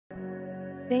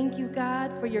Thank you,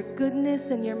 God, for your goodness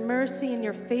and your mercy and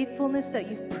your faithfulness that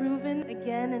you've proven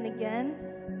again and again.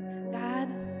 God,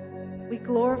 we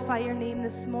glorify your name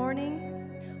this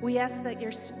morning. We ask that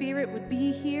your spirit would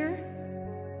be here,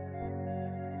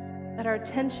 that our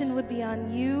attention would be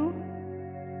on you.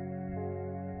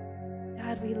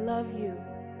 God, we love you.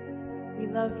 We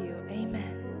love you.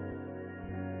 Amen.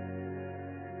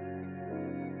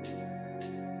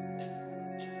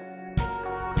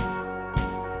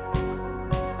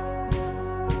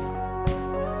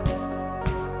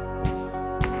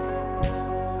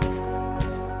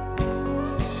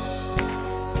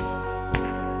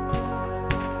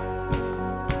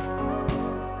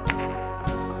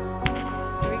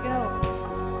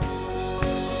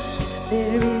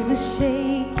 There is a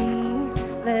shaking,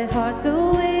 let hearts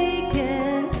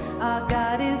awaken. Our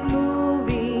God is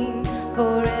moving,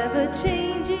 forever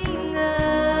changing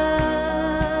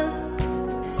us.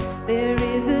 There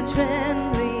is a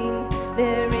trembling,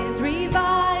 there is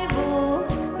revival,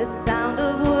 the sound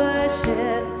of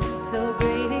worship, so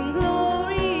great and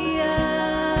glorious.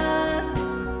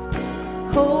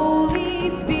 Holy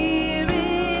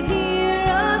Spirit, hear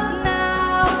us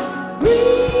now.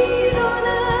 Breathe on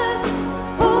us.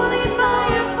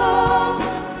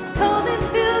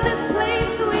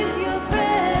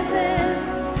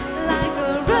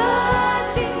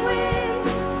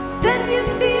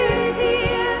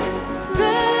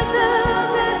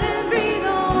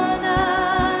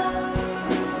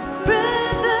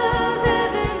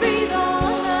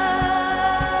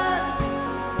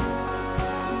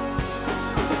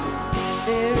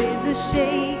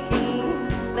 Shaking,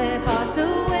 let hearts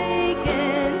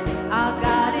awaken. Our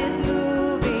God is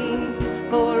moving,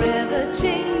 forever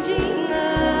changing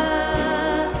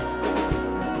us.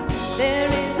 There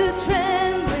is a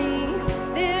trembling,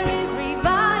 there is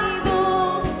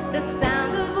revival, the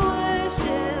sound of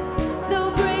worship,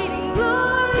 so great and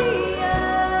glorious.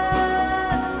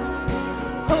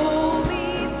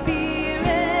 Holy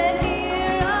Spirit,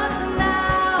 hear us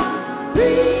now.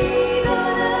 Breathe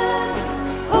on us.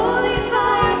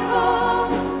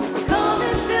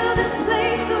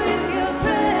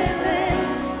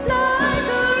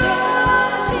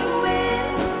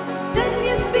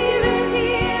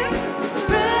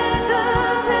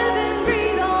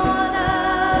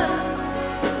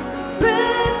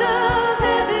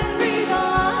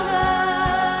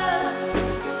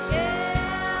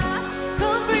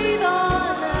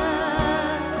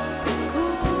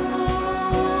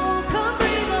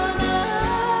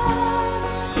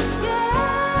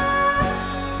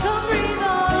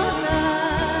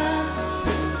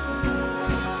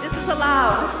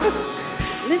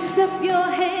 Lift up your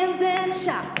hands and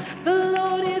shout, the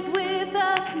Lord is with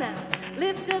us now.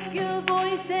 Lift up your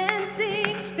voice and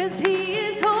sing, 'cause he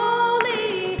is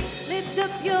holy. Lift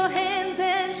up your hands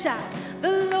and shout,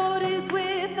 the Lord is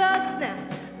with us now.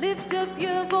 Lift up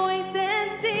your voice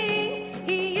and sing,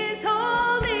 he is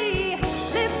holy.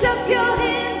 Lift up your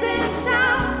hands and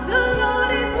shout, the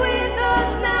Lord is with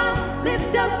us now.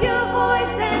 Lift up your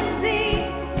voice and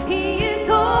sing, he is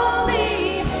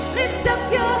holy. Lift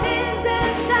up your hands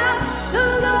and shout, the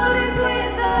Lord is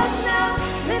with us now.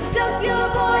 Lift up your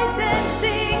voice and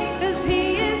sing, 'cause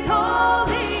he is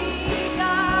holy,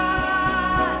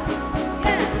 God.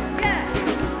 Yeah, yeah.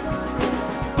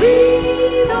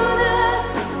 Breathe on us,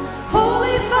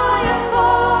 holy fire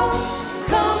fall.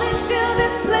 Come and fill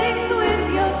this place with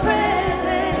your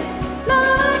presence.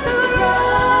 Like a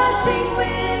rushing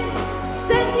wind,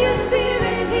 send your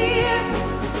spirit here.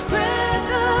 Breath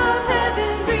of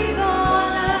heaven, breathe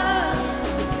on us.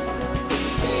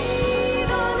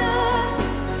 Breathe on us,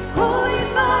 holy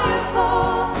fire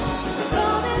fall.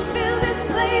 Come and fill this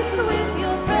place with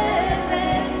your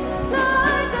presence.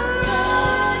 Like a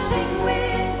rushing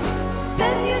wind,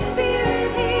 send your spirit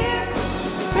here.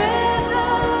 Breath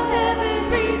of heaven,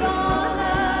 breathe on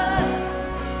us.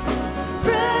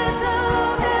 Breath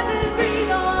of heaven,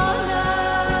 breathe on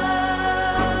us.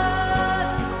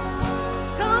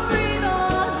 Come breathe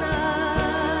on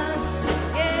us.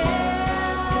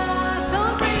 Yeah,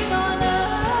 come breathe on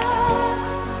us.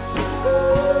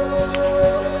 Ooh,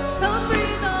 come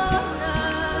breathe on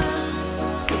us.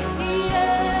 Yeah.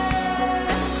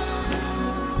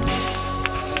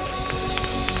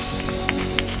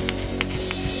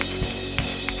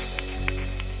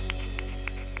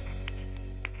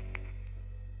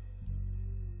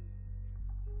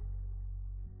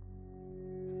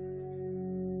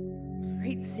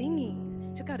 Great singing.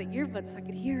 Took out a earbud so I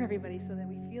could hear everybody so that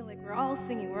we feel like we're all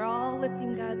singing. We're all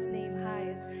lifting God's name high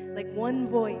as like one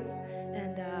voice.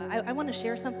 And I want to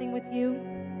share something with you.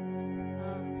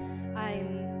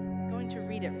 I'm going to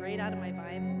read it right out of my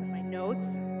Bible in my notes,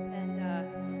 and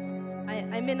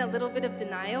I'm in a little bit of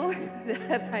denial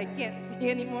that I can't see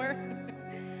anymore.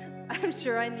 I'm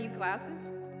sure I need glasses,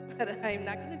 but I'm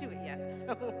not going to do it yet,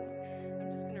 so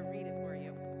I'm just going to read it for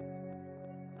you.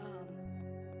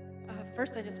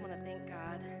 First, I just want to thank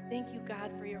God. Thank you,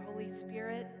 God, for your Holy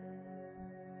Spirit.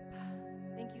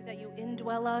 Thank you that you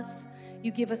indwell us.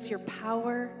 You give us your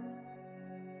power.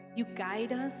 You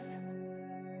guide us.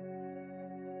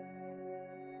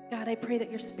 God, I pray that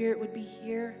your Spirit would be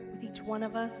here with each one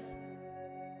of us.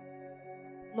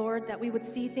 Lord, that we would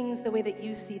see things the way that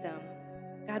you see them.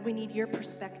 God, we need your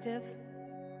perspective.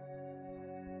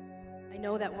 I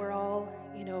know that we're all,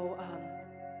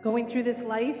 going through this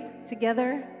life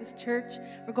together, this church.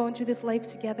 We're going through this life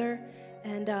together,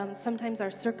 and sometimes our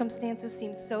circumstances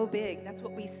seem so big. That's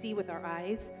what we see with our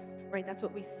eyes, right? That's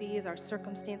what we see is our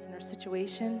circumstance and our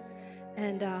situation.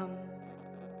 And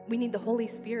we need the Holy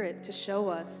Spirit to show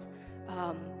us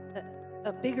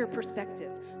a bigger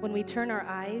perspective. When we turn our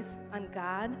eyes on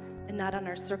God and not on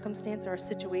our circumstance or our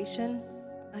situation,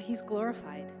 He's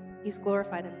glorified. He's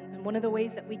glorified. And one of the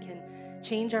ways that we can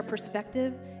change our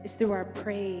perspective is through our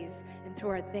praise and through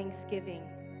our thanksgiving.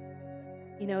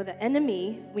 You know, the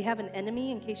enemy, we have an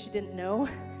enemy, in case you didn't know,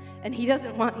 and he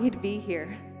doesn't want you to be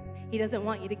here. He doesn't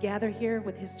want you to gather here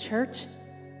with his church,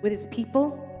 with his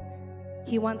people.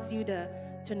 He wants you to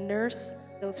nurse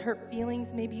those hurt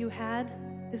feelings maybe you had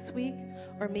this week,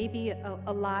 or maybe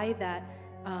a lie that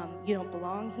you don't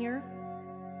belong here.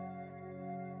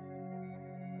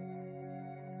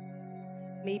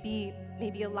 Maybe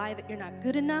a lie that you're not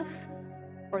good enough,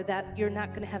 or that you're not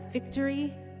going to have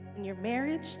victory in your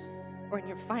marriage or in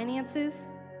your finances,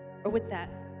 or with that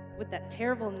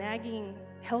terrible nagging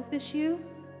health issue.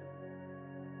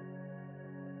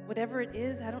 Whatever it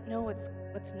is, I don't know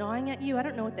what's gnawing at you. I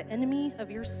don't know what the enemy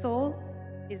of your soul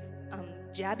is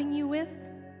jabbing you with.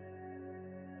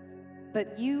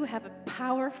 But you have a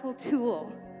powerful tool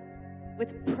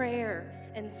with prayer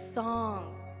and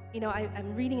song. You know,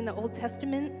 I'm reading in the Old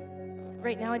Testament.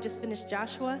 Right now I just finished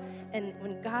Joshua, and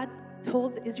when God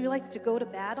told the Israelites to go to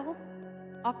battle,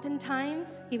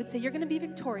 oftentimes he would say, you're going to be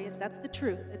victorious. That's the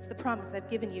truth. It's the promise I've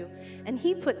given you. And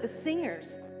he put the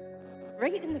singers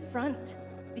right in the front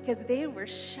because they were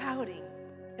shouting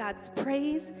God's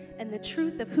praise and the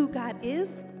truth of who God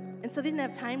is. And so they didn't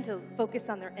have time to focus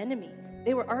on their enemy.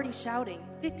 They were already shouting,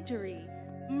 victory,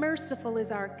 merciful is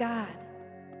our God.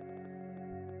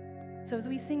 So as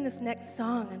we sing this next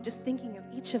song, I'm just thinking of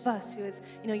each of us who is,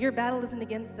 your battle isn't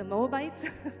against the Moabites,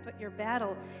 but your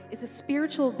battle is a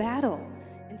spiritual battle.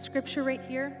 In Scripture right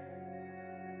here,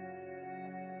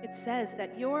 it says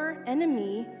that your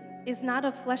enemy is not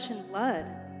of flesh and blood.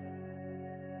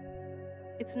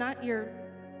 It's not your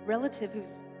relative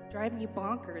who's driving you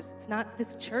bonkers. It's not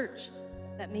this church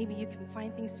that maybe you can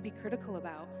find things to be critical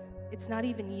about. It's not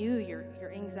even you,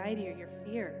 your anxiety or your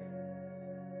fear.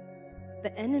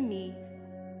 The enemy,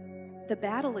 the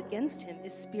battle against him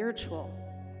is spiritual.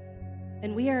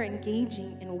 And we are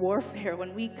engaging in warfare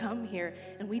when we come here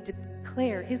and we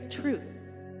declare his truth.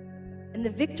 And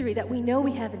the victory that we know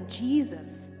we have in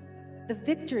Jesus, the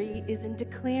victory is in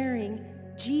declaring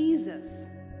Jesus.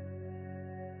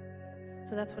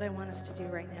 So that's what I want us to do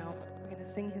right now. We're going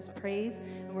to sing his praise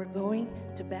and we're going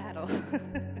to battle.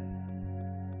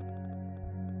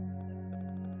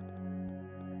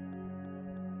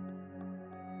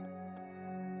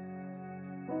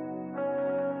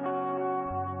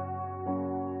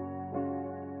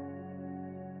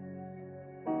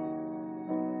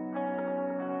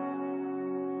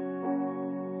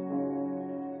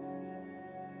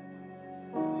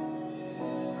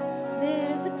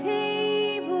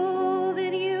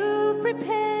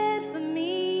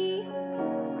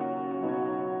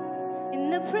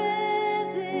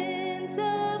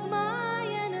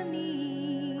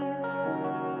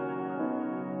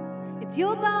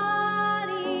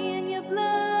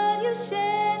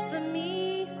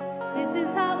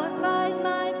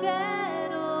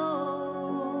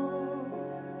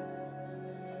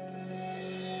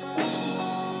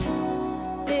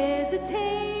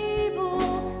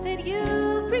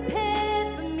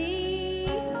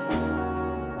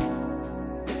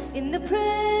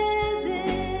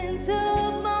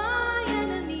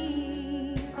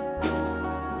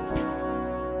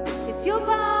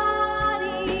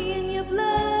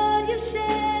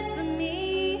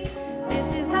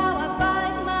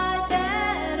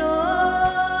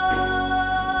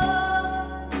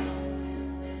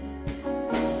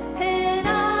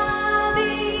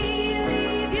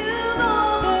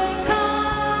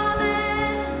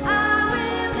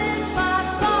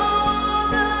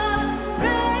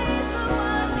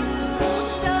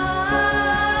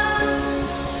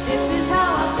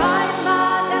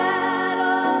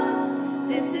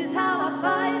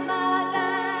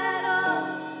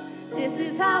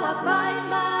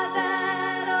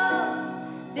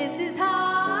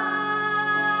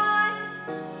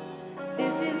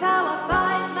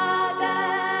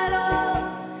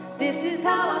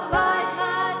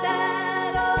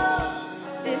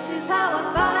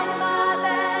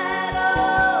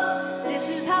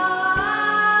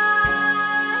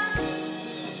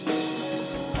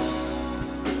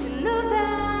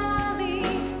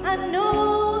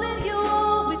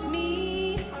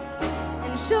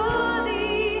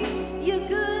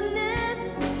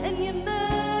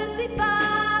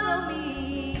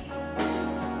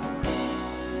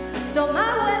 So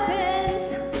my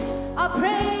weapons are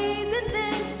praise and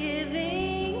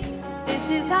thanksgiving. This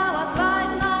is how I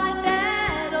fight my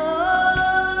battles.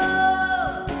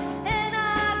 And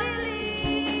I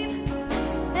believe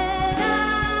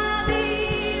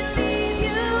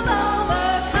you've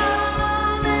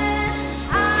overcome it.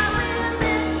 I will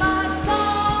lift my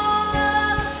song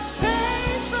of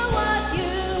praise for what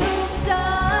you've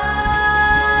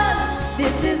done.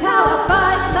 This is how I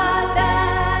fight my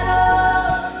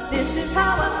battles. This is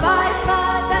how I fight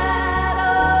my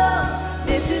battles.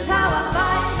 This is how I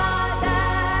fight my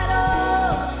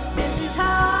battles. This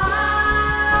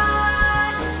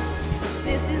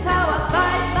is how I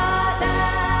fight my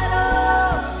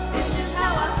battles. This is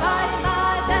how I fight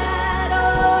my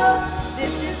battles.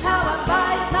 This is how I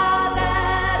fight my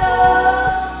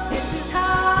battles. This is how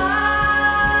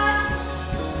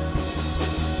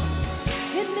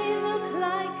It may look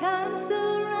like I'm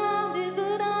surrounded,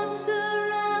 but I'm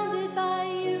surrounded by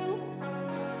you.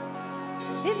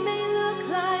 It may look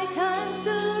like I'm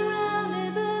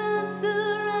surrounded, but I'm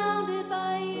surrounded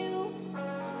by you.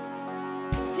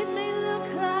 It may look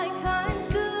like I'm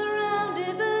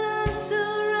surrounded, but I'm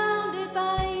surrounded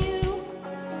by you.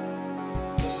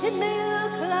 It may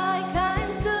look like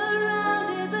I'm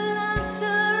surrounded, but I'm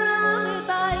surrounded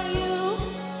by you.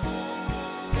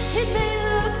 It may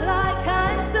look like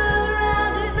I'm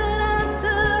surrounded, but I'm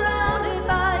surrounded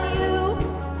by you.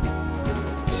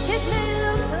 It may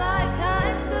look like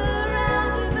I'm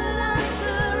surrounded, but I'm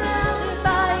surrounded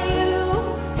by you.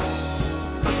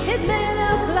 It may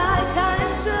look like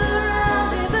I'm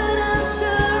surrounded, but I'm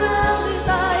surrounded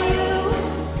by you.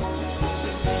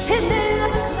 It may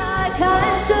look like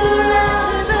I'm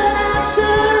surrounded, but I'm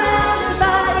surrounded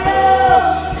by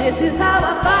you. This is how I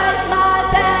fight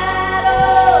my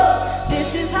battles.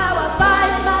 This is how I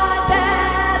fight my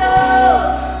battles.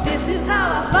 This is how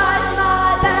I fight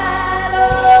my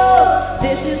battles.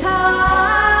 This is how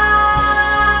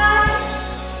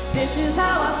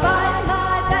I fight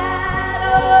my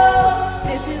battles.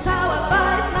 This is how I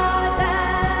fight my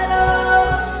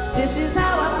battles. This is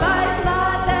how I fight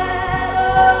my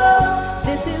battles.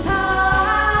 This is how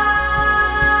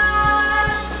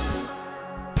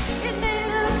It may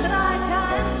look like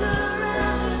I'm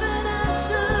surrounded, but I'm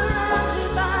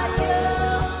surrounded by you.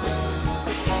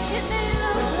 It may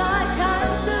look like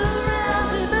I'm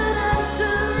surrounded, but I'm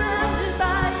surrounded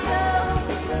by you.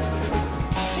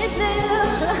 It may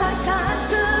look like I'm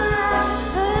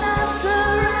surrounded, but I'm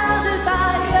surrounded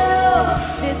by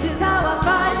you. This is how I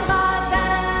fight my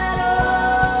battle.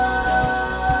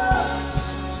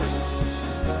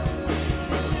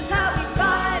 This is how we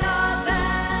fight our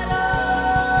battle.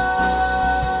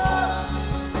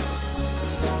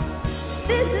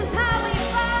 This is how we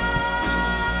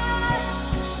fight.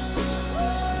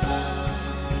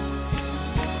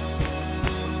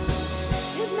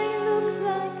 It may look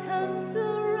like I'm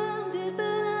surrounded,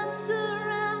 but I'm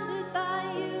surrounded by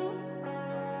you.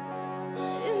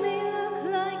 It may look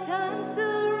like I'm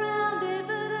surrounded,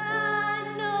 but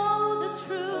I know the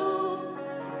truth.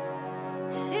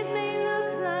 It may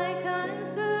look like I'm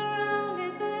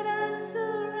surrounded, but I'm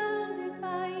surrounded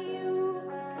by you.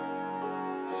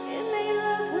 It may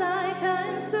look like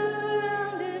I'm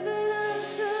surrounded, but I'm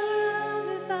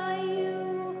surrounded by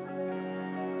you.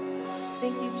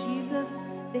 Thank you, Jesus.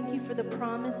 Thank you for the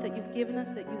promise that you've given us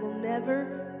that you will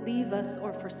never leave us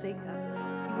or forsake us.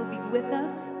 You will be with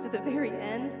us to the very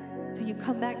end till you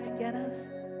come back to get us.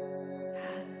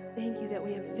 God, thank you that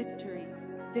we have victory.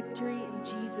 Victory in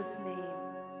Jesus' name.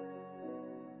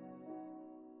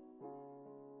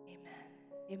 Amen.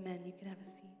 Amen. You can have a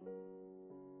seat.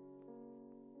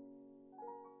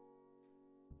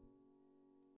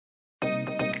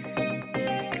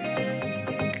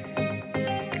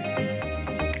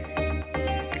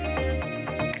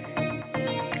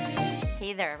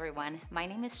 Hey there, everyone. My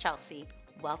name is Chelsea.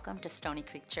 Welcome to Stony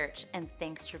Creek Church, and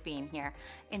thanks for being here.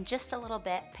 In just a little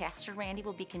bit, Pastor Randy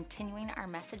will be continuing our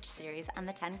message series on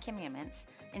the 10 Commandments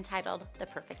entitled The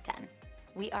Perfect 10.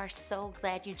 We are so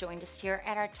glad you joined us here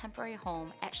at our temporary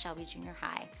home at Shelby Junior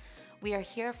High. We are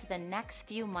here for the next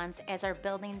few months as our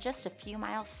building just a few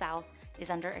miles south is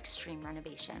under extreme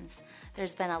renovations.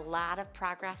 There's been a lot of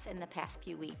progress in the past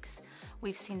few weeks.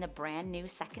 We've seen the brand new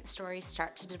second story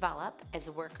start to develop as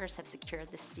workers have secured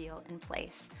the steel in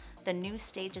place. The new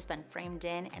stage has been framed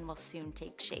in and will soon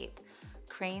take shape.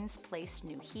 Cranes place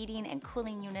new heating and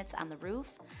cooling units on the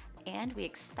roof, and we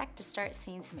expect to start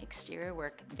seeing some exterior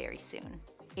work very soon.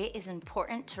 It is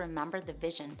important to remember the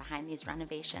vision behind these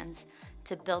renovations,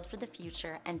 to build for the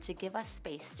future and to give us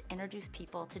space to introduce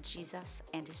people to Jesus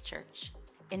and His church.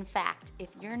 In fact, if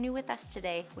you're new with us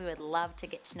today, we would love to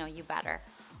get to know you better.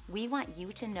 We want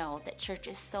you to know that church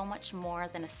is so much more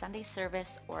than a Sunday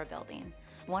service or a building.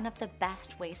 One of the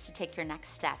best ways to take your next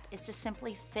step is to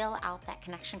simply fill out that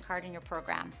connection card in your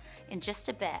program. In just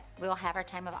a bit, we will have our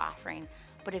time of offering,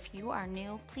 but if you are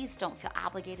new, please don't feel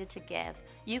obligated to give.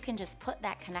 You can just put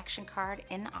that connection card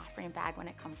in the offering bag when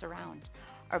it comes around.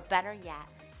 Or better yet,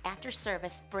 after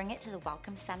service, bring it to the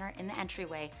Welcome Center in the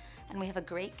entryway, and we have a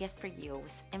great gift for you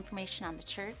with information on the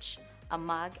church, a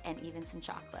mug, and even some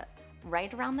chocolate.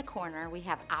 Right around the corner, we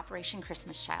have Operation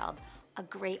Christmas Child, a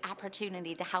great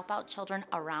opportunity to help out children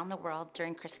around the world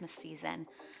during Christmas season.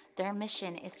 Their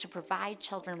mission is to provide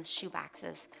children with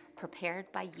shoeboxes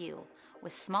prepared by you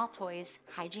with small toys,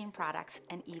 hygiene products,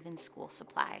 and even school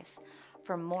supplies.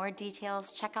 For more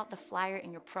details, check out the flyer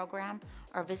in your program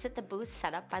or visit the booth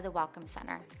set up by the Welcome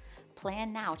Center.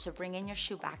 Plan now to bring in your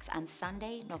shoebox on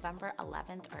Sunday, November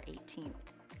 11th or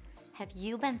 18th. Have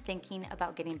you been thinking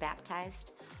about getting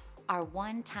baptized? Our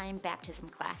one-time baptism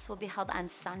class will be held on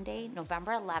Sunday,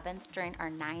 November 11th during our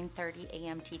 9:30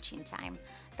 a.m. teaching time.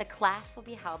 The class will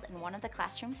be held in one of the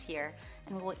classrooms here,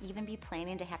 and we will even be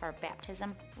planning to have our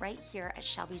baptism right here at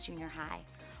Shelby Junior High.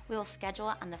 We will schedule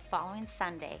it on the following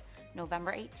Sunday,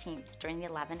 November 18th during the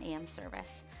 11 a.m.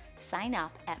 service. Sign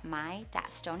up at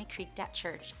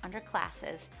my.stonycreek.church under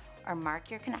classes or mark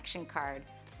your connection card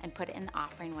and put it in the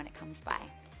offering when it comes by.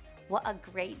 What a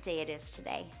great day it is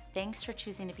today. Thanks for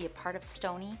choosing to be a part of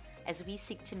Stony as we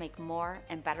seek to make more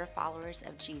and better followers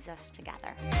of Jesus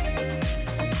together.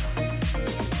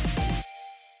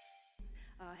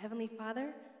 Heavenly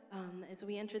Father, as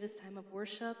we enter this time of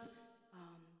worship,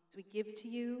 as we give to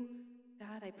you,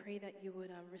 God, I pray that you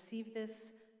would receive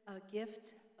this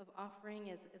gift of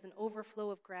offering as an overflow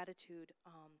of gratitude.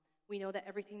 We know that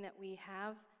everything that we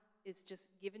have is just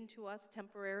given to us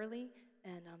temporarily,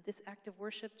 and this act of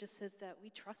worship just says that we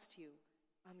trust you.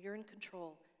 You're in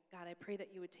control. God, I pray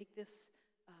that you would take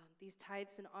these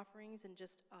tithes and offerings and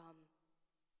just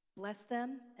bless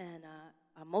them and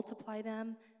multiply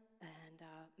them and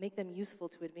make them useful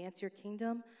to advance your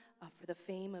kingdom for the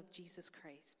fame of Jesus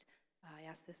Christ. I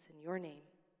ask this in your name.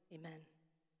 Amen.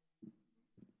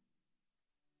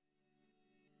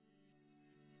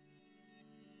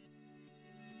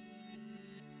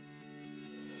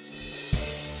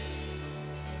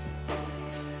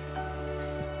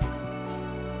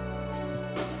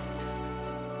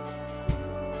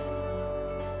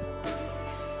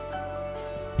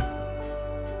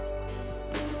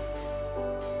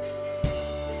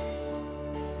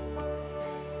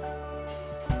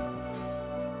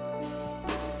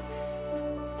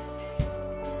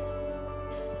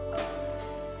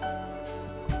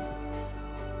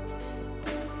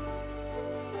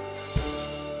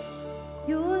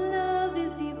 Your love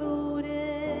is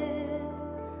devoted,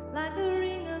 like a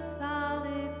ring of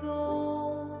solid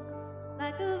gold,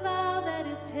 like a vow that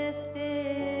is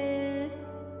tested,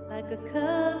 like a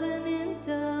covenant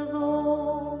of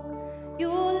old.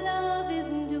 Your love is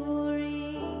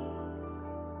enduring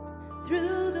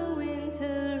through the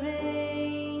winter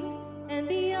rain and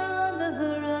beyond the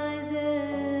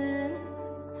horizon,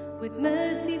 with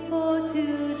mercy for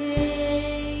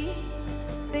today.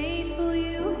 Faithful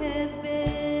you have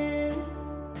been,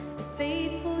 and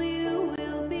faithful you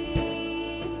will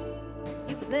be.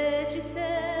 You pledge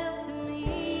yourself to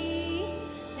me,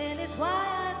 and it's why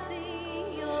I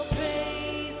sing. Your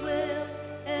praise will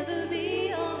ever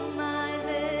be on my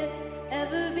lips,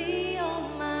 ever be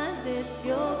on my lips.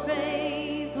 Your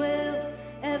praise will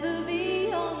ever be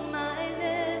on my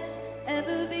lips,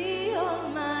 ever be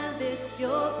on my lips.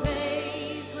 Your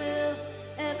praise will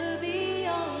ever be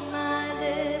on my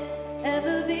lips,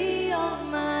 ever be on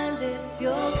my lips.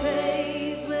 Your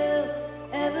praise will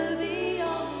ever be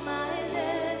on my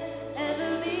lips,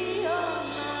 ever be on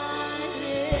my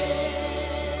lips.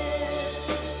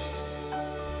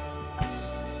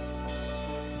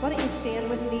 Why don't you stand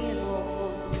with me and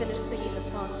we'll finish singing the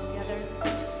song together.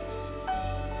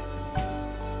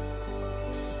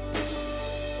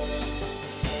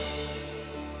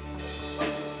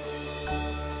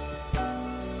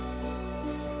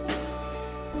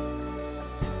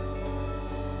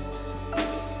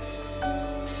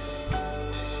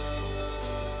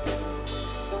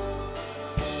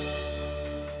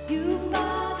 You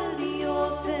father the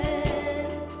orphan,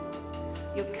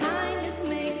 your kindness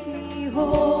makes me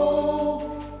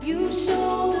whole. You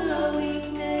shoulder our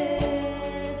weakness.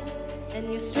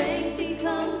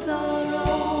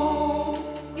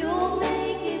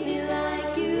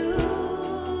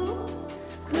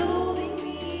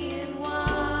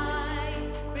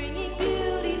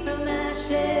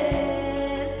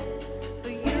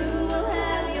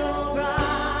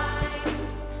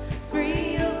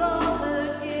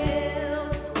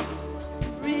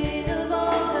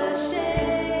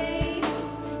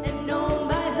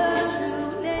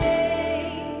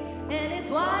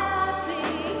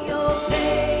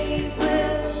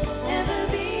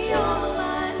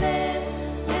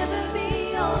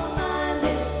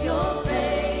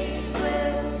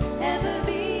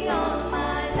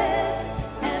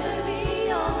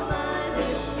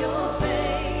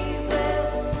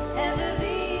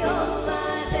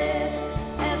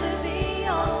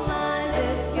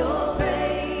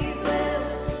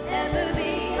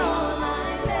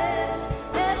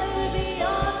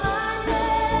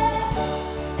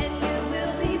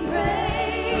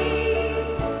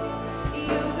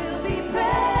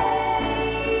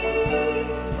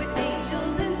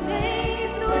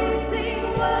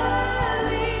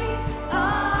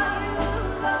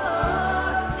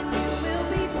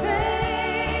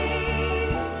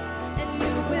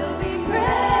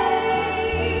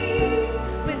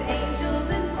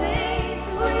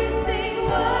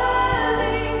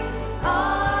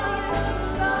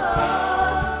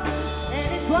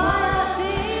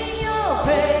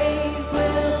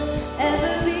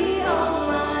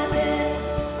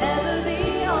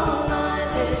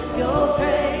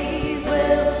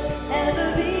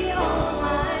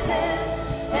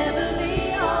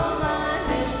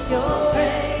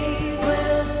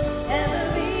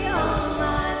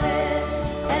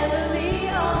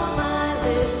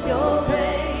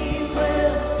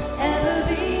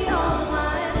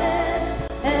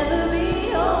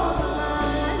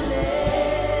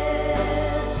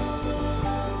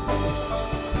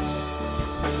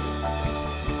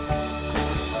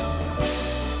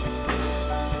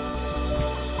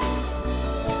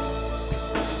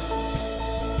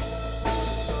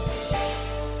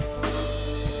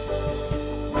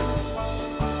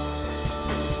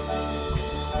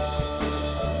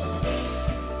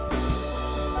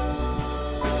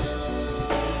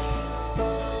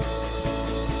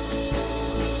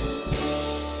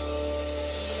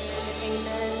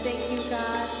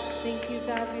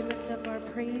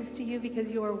 praise to you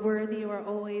because you are worthy. You are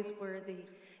always worthy.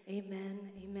 Amen.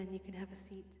 Amen. You can have a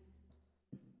seat.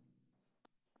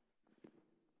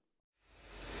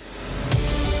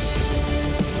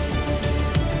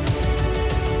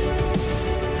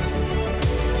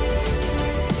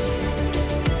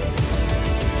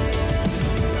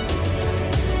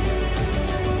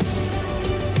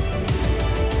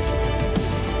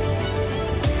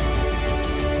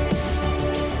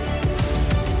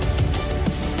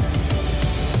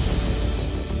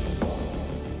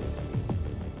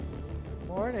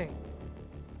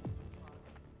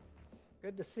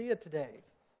 Good to see you today.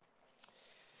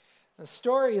 The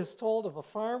story is told of a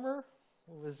farmer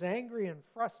who was angry and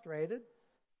frustrated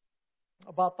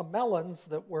about the melons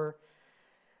that were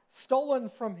stolen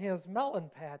from his melon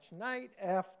patch night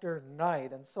after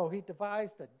night. And so he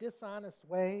devised a dishonest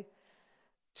way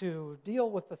to deal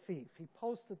with the thief. He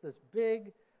posted this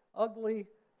big, ugly,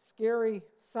 scary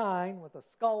sign with a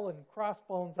skull and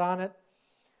crossbones on it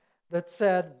that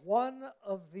said, "One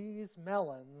of these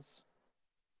melons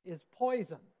is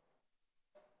poison."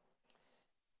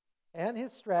 And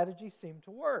his strategy seemed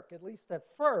to work, at least at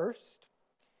first.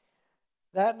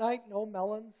 That night, no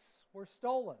melons were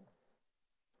stolen.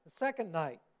 The second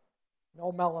night,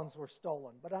 no melons were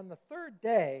stolen. But on the third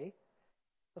day,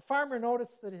 the farmer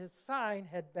noticed that his sign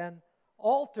had been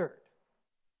altered.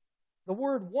 The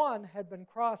word "one" had been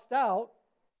crossed out,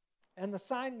 and the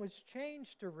sign was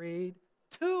changed to read,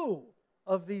 "Two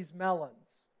of these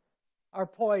melons are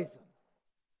poison."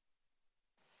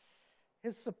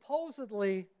 His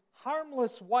supposedly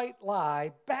harmless white lie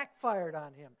backfired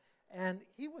on him, and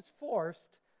he was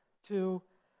forced to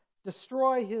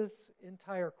destroy his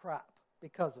entire crop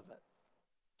because of it.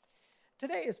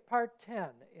 Today is part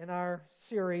 10 in our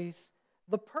series,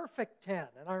 The Perfect 10,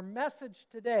 and our message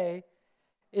today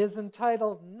is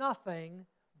entitled, "Nothing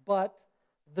But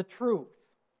the Truth."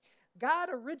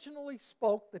 God originally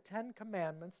spoke the 10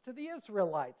 Commandments to the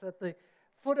Israelites at the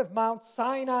foot of Mount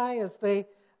Sinai as they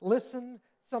listened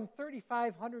some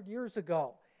 3,500 years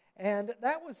ago. And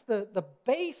that was the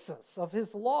basis of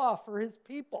his law for his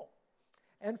people.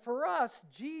 And for us,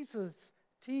 Jesus'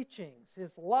 teachings,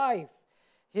 his life,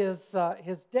 his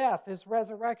death, his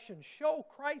resurrection, show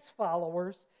Christ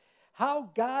followers how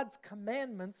God's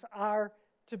commandments are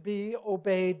to be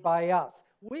obeyed by us.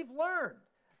 We've learned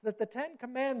that the 10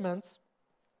 Commandments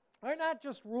are not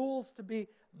just rules to be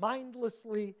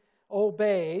mindlessly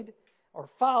obeyed or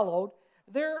followed.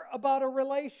 They're about a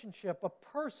relationship, a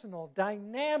personal,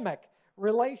 dynamic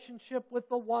relationship with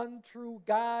the one true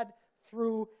God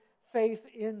through faith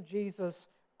in Jesus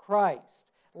Christ.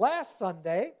 Last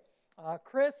Sunday,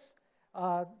 Chris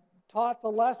taught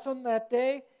the lesson that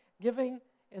day, giving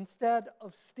instead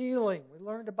of stealing. We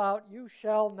learned about "you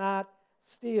shall not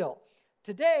steal."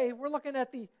 Today, we're looking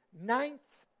at the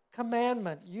 9th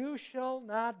commandment. "You shall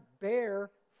not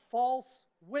bear false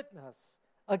witness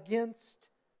against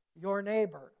your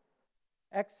neighbor."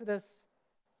 Exodus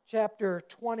chapter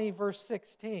 20, verse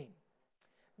 16.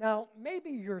 Now, maybe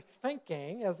you're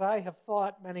thinking, as I have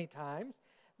thought many times,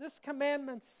 this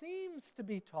commandment seems to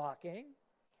be talking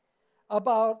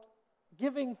about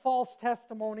giving false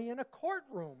testimony in a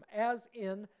courtroom, as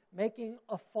in making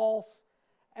a false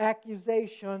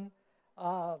accusation,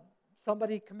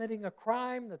 somebody committing a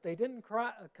crime that they didn't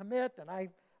commit, and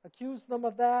I accuse them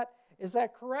of that. Is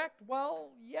that correct?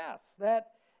 Well, yes,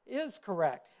 that is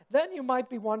correct. Then you might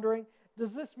be wondering,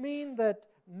 does this mean that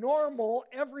normal,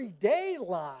 everyday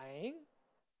lying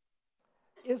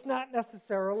is not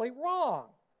necessarily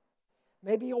wrong?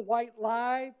 Maybe a white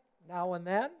lie now and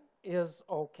then is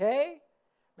okay.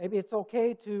 Maybe it's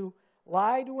okay to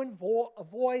lie to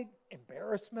avoid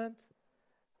embarrassment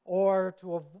or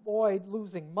to avoid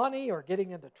losing money or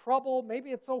getting into trouble.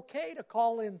 Maybe it's okay to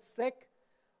call in sick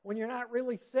when you're not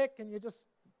really sick and you just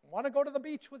want to go to the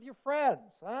beach with your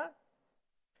friends, huh?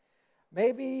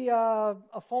 Maybe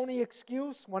a phony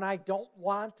excuse when I don't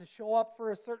want to show up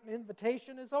for a certain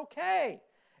invitation is okay.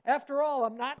 After all,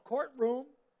 I'm not courtroom.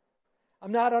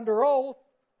 I'm not under oath.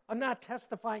 I'm not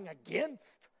testifying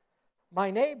against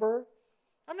my neighbor.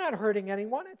 I'm not hurting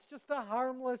anyone. It's just a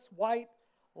harmless white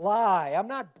lie. I'm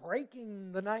not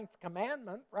breaking the 9th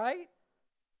commandment, right?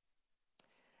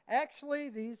 Actually,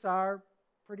 these are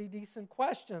pretty decent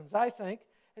questions, I think.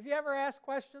 Have you ever asked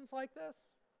questions like this?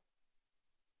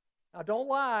 Now, don't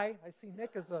lie. I see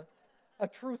Nick is a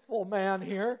truthful man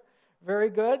here. Very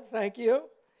good, thank you.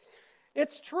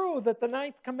 It's true that the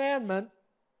 9th commandment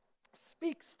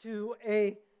speaks to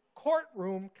a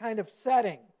courtroom kind of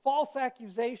setting. False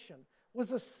accusation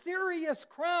was a serious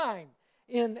crime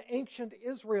in ancient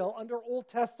Israel under Old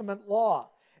Testament law.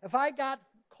 If I got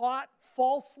caught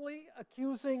falsely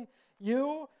accusing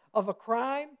you of a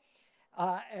crime,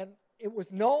 and it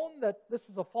was known that this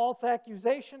is a false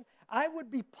accusation, I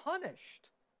would be punished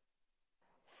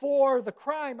for the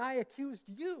crime I accused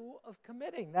you of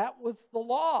committing. That was the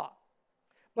law.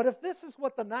 But if this is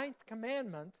what the 9th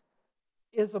commandment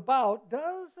is about,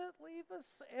 does it leave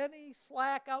us any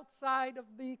slack outside of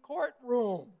the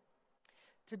courtroom?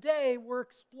 Today, we're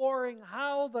exploring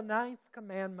how the 9th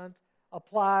commandment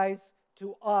applies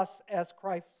to us as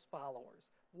Christ's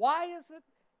followers. Why is it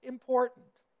important?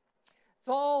 It's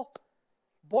all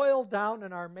boiled down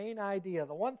in our main idea.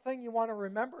 The one thing you want to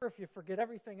remember, if you forget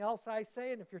everything else I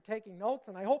say, and if you're taking notes,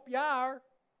 and I hope you are,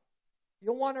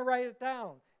 you'll want to write it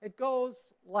down. It goes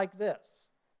like this.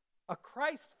 A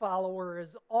Christ follower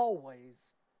is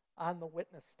always on the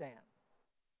witness stand.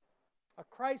 A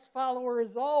Christ follower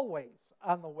is always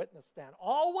on the witness stand.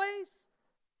 Always,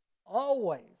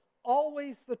 always,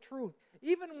 always the truth.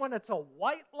 Even when it's a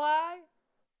white lie,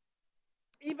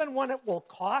 even when it will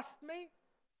cost me.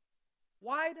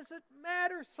 Why does it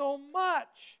matter so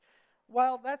much?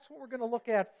 Well, that's what we're going to look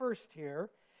at first here.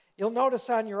 You'll notice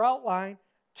on your outline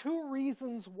 2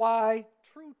 reasons why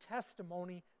true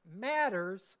testimony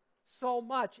matters so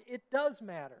much. It does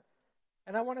matter.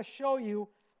 And I want to show you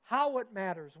how it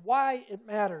matters, why it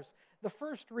matters. The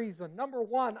first reason, number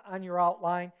 1 on your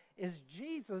outline, is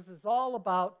Jesus is all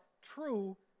about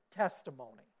true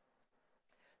testimony.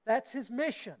 That's his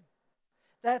mission.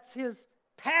 That's his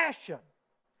passion.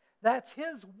 That's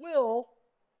his will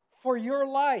for your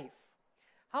life.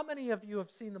 How many of you have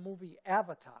seen the movie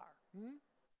Avatar?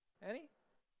 Any?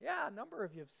 Yeah, a number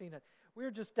of you have seen it. We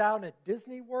were just down at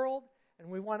Disney World, and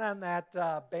we went on that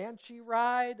Banshee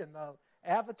ride and the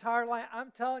Avatar line.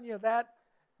 I'm telling you, that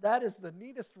is the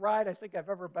neatest ride I think I've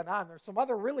ever been on. There's some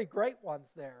other really great ones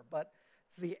there, but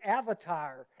it's the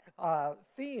Avatar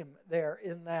theme there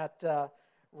in that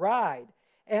ride.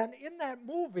 And in that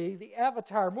movie, the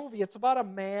Avatar movie, it's about a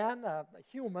man, a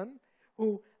human,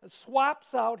 who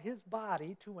swaps out his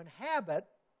body to inhabit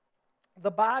the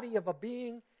body of a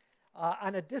being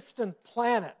on a distant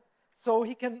planet, so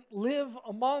he can live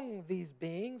among these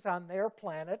beings on their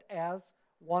planet as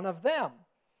one of them.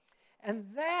 And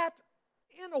that,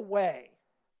 in a way,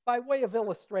 by way of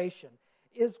illustration,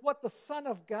 is what the Son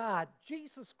of God,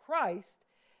 Jesus Christ,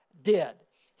 did.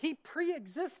 He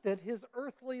pre-existed his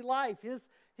earthly life.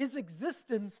 His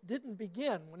existence didn't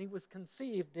begin when he was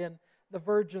conceived in the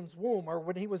Virgin's womb or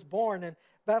when he was born in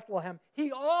Bethlehem.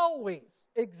 He always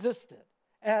existed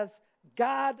as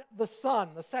God the Son,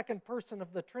 the second person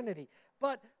of the Trinity.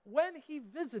 But when he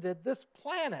visited this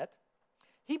planet,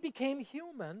 he became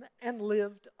human and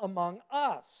lived among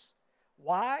us.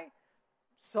 Why?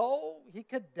 So he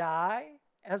could die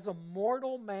as a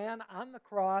mortal man on the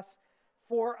cross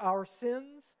for our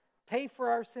sins, pay for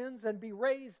our sins, and be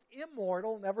raised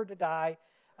immortal, never to die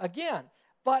again.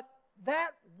 But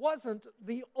that wasn't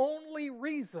the only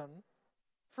reason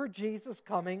for Jesus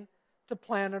coming to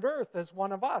planet Earth as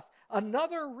one of us.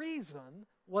 Another reason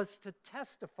was to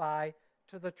testify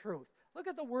to the truth. Look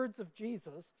at the words of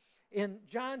Jesus in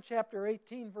John chapter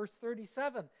 18, verse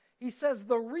 37. He says,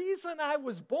 "The reason I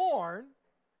was born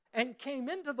and came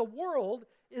into the world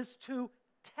is to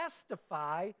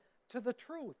testify to the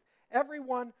truth.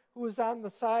 Everyone who is on the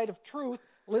side of truth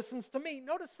listens to me."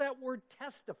 Notice that word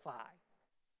testify.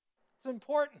 It's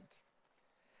important.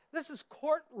 This is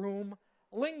courtroom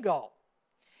lingo.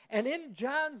 And in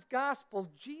John's gospel,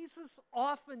 Jesus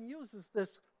often uses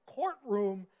this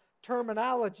courtroom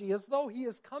terminology as though he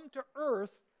has come to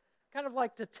earth kind of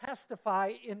like to testify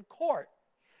in court.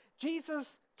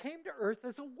 Jesus came to earth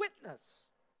as a witness.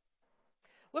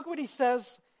 Look what he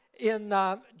says in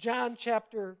John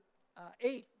chapter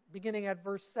 8, beginning at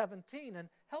verse 17. And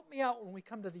help me out when we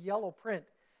come to the yellow print.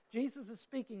 Jesus is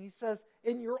speaking. He says,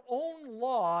 "In your own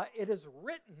law it is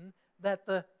written that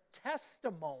the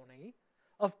testimony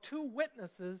of 2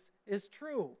 witnesses is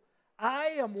true. I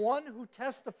am one who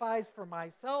testifies for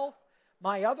myself.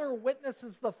 My other witness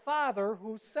is the Father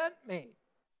who sent me."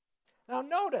 Now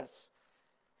notice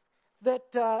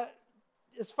that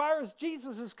as far as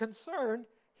Jesus is concerned,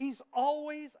 he's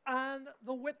always on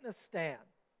the witness stand,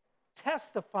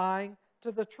 testifying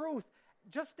to the truth,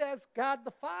 just as God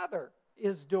the Father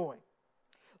is doing.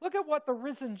 Look at what the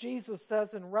risen Jesus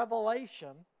says in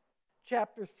Revelation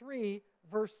chapter 3,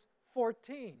 verse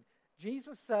 14.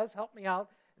 Jesus says, help me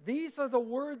out, "These are the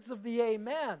words of the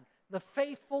Amen, the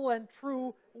faithful and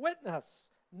true witness."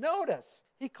 Notice,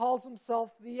 he calls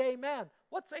himself the Amen.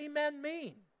 What's Amen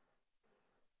mean?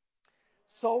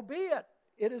 So be it.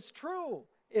 It is true.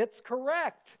 It's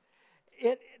correct.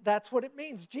 That's what it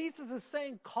means. Jesus is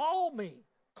saying, call me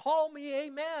call me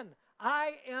amen.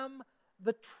 I am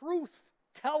the truth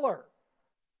teller.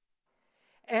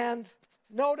 And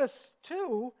notice,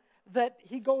 too, that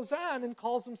he goes on and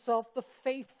calls himself the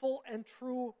faithful and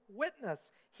true witness.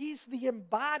 He's the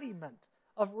embodiment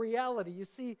of reality. You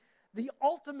see, the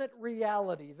ultimate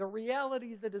reality, the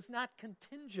reality that is not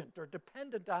contingent or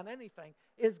dependent on anything,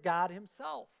 is God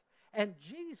himself. And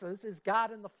Jesus is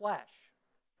God in the flesh.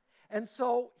 And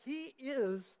so he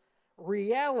is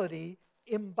reality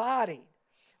embodied.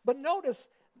 But notice,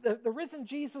 the risen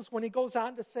Jesus, when he goes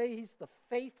on to say he's the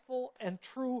faithful and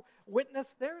true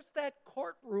witness, there's that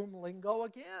courtroom lingo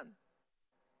again.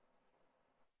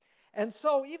 And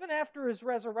so even after his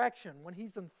resurrection, when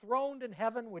he's enthroned in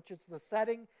heaven, which is the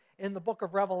setting in the book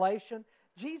of Revelation,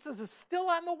 Jesus is still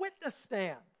on the witness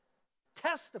stand,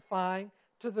 testifying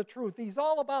to the truth. He's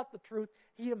all about the truth.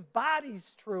 He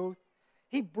embodies truth.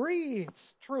 He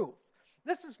breathes truth.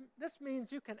 This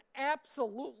means you can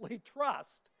absolutely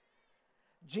trust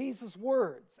Jesus'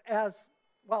 words as,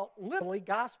 well, literally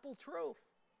gospel truth.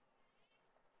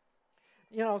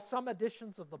 You know, some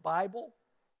editions of the Bible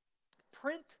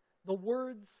print the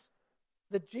words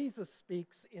that Jesus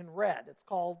speaks in red. It's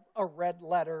called a red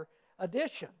letter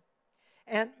edition.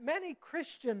 And many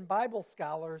Christian Bible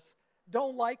scholars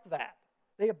don't like that.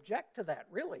 They object to that,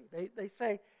 really. They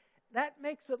say that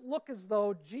makes it look as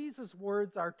though Jesus'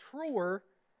 words are truer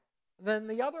than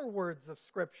the other words of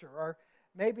Scripture, or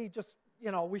maybe just,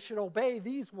 we should obey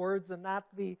these words and not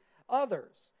the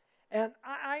others. And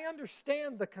I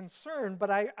understand the concern, but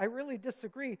I really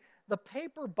disagree. The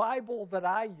paper Bible that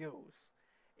I use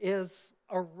is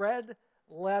a red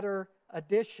letter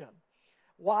edition.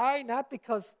 Why? Not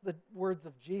because the words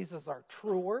of Jesus are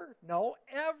truer. No,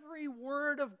 every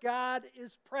word of God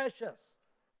is precious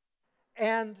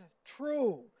and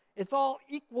true. It's all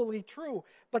equally true.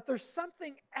 But there's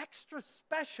something extra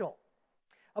special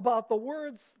about the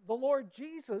words the Lord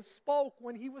Jesus spoke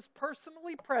when he was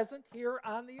personally present here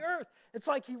on the earth. It's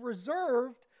like he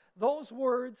reserved those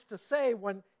words to say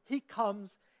when he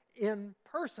comes in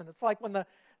person. It's like when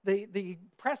the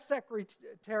press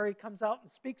secretary comes out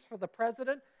and speaks for the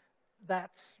president.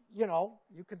 That's,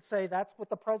 you can say that's what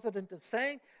the president is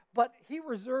saying, but he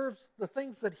reserves the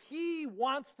things that he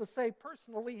wants to say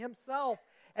personally himself.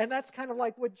 And that's kind of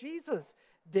like what Jesus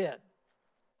did.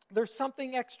 There's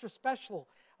something extra special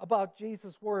about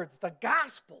Jesus' words. The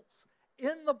Gospels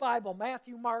in the Bible,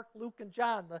 Matthew, Mark, Luke, and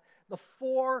John, the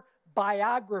four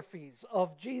biographies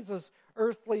of Jesus'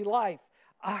 earthly life,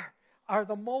 are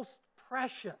the most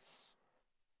precious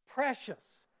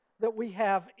that we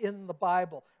have in the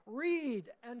Bible. Read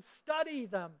and study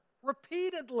them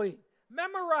repeatedly.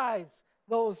 Memorize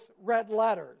those red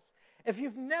letters. If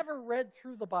you've never read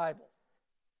through the Bible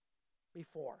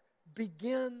before,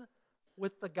 begin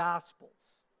with the Gospels.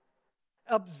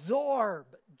 Absorb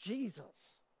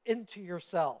Jesus into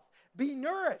yourself. Be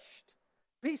nourished.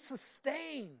 Be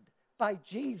sustained by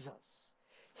Jesus.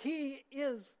 He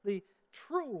is the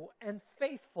true and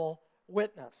faithful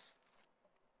witness.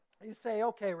 You say,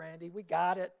 okay, Randy, we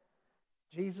got it.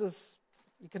 Jesus,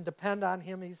 you can depend on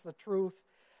him. He's the truth.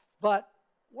 But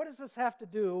what does this have to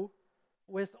do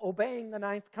with obeying the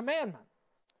ninth commandment?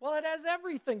 Well, it has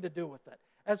everything to do with it.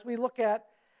 As we look at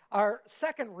our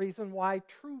second reason why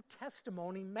true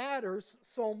testimony matters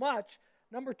so much,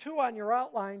 number 2 on your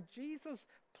outline, Jesus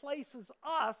places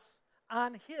us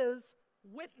on his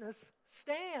witness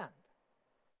stand.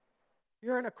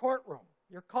 You're in a courtroom.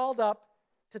 You're called up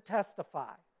to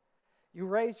testify. You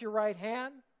raise your right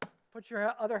hand, put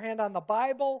your other hand on the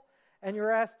Bible, and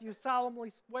you're asked, you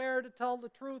solemnly swear to tell the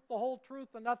truth, the whole truth,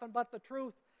 and nothing but the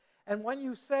truth. And when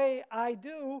you say, I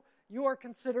do, you are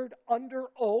considered under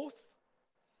oath.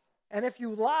 And if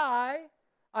you lie,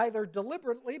 either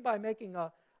deliberately by making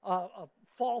a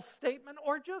false statement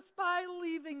or just by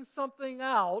leaving something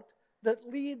out that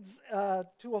leads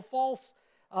to a false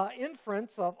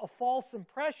inference, of a false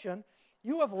impression,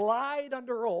 you have lied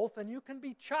under oath and you can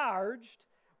be charged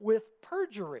with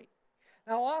perjury.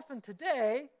 Now, often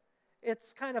today,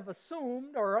 it's kind of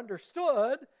assumed or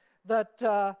understood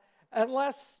that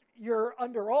unless you're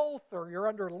under oath or you're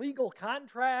under legal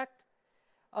contract,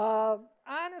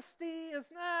 honesty is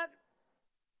not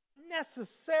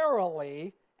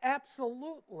necessarily,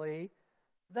 absolutely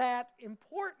that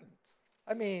important.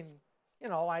 I mean,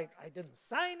 I didn't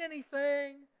sign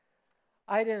anything.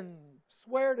 I didn't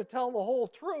swear to tell the whole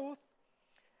truth.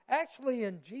 Actually,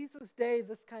 in Jesus' day,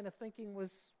 this kind of thinking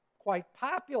was quite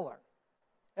popular,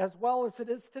 as well as it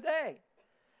is today.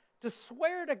 To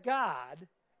swear to God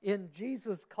in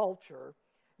Jesus' culture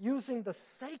using the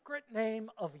sacred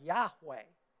name of Yahweh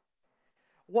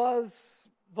was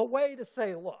the way to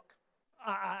say, look,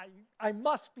 I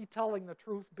must be telling the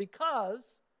truth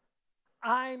because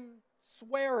I'm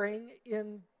swearing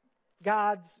in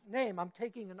God's name. I'm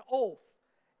taking an oath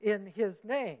in his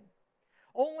name.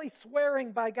 Only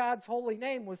swearing by God's holy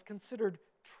name was considered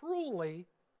truly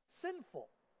sinful.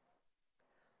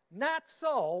 Not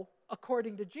so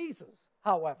according to Jesus,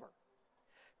 however.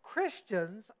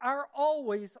 Christians are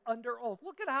always under oath.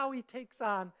 Look at how he takes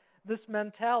on this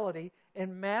mentality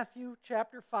in Matthew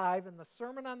chapter 5 in the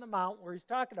Sermon on the Mount where he's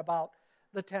talking about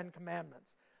the Ten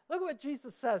Commandments. Look at what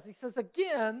Jesus says. He says,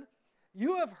 again,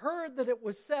 you have heard that it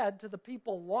was said to the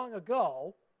people long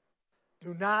ago,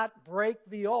 do not break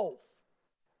the oath,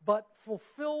 but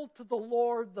fulfill to the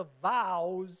Lord the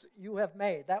vows you have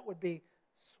made. That would be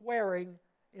swearing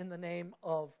in the name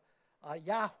of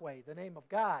Yahweh, the name of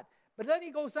God. But then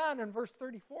he goes on in verse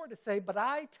 34 to say, but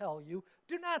I tell you,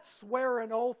 do not swear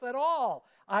an oath at all,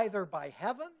 either by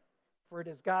heaven, for it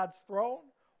is God's throne,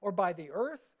 or by the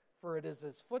earth, for it is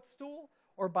his footstool,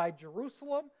 or by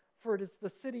Jerusalem, for it is the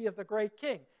city of the great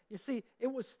king. You see, it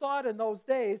was thought in those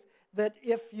days that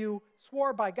if you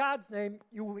swore by God's name,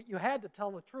 you had to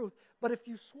tell the truth. But if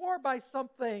you swore by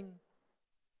something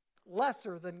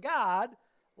lesser than God,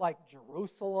 like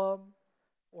Jerusalem,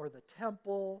 or the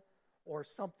temple, or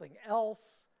something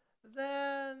else,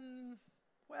 then,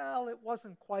 well, it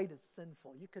wasn't quite as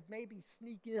sinful. You could maybe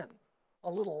sneak in a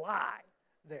little lie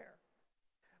there.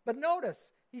 But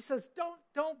notice, he says,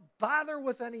 don't bother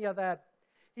with any of that.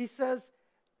 He says,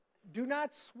 do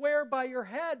not swear by your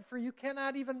head, for you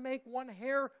cannot even make one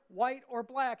hair white or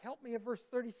black. Help me at verse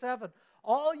 37.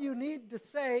 All you need to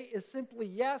say is simply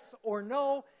yes or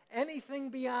no. Anything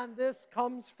beyond this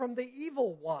comes from the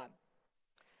evil one.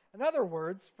 In other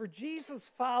words, for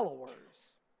Jesus'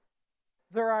 followers,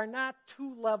 there are not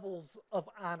two levels of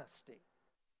honesty.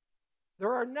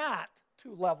 There are not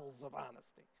two levels of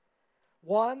honesty.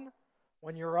 One,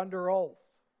 when you're under oath,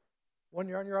 when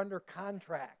you're under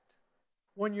contract,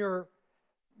 when you're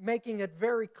making it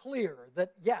very clear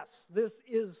that, yes, this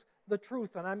is the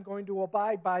truth and I'm going to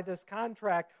abide by this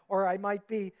contract, or I might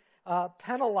be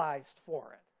penalized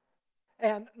for it.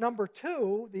 And number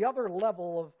two, the other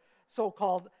level of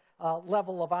so-called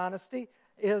level of honesty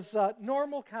is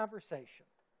normal conversation.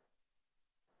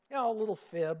 You know, a little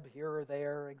fib here or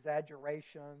there,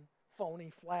 exaggeration, phony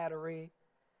flattery.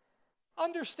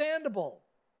 Understandable,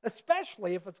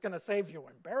 especially if it's going to save you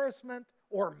embarrassment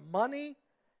or money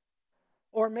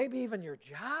or maybe even your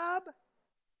job.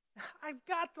 I've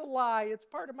got to lie. It's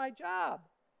part of my job.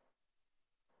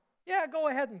 Yeah, go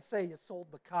ahead and say you sold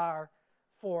the car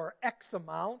for X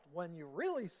amount when you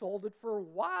really sold it for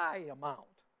Y amount.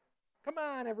 Come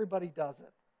on, everybody does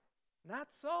it. Not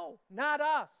so. Not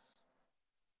us.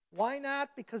 Why not?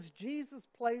 Because Jesus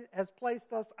has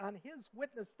placed us on his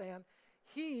witness stand.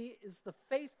 He is the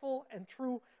faithful and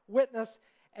true witness,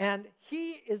 and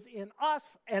he is in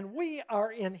us, and we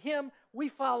are in him. We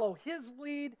follow his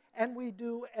lead, and we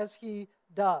do as he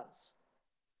does.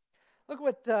 Look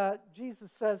what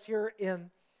Jesus says here in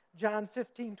John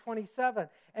 15:27.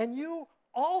 And you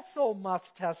also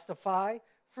must testify,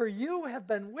 for you have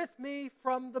been with me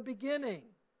from the beginning.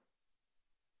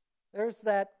 There's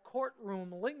that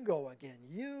courtroom lingo again.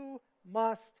 You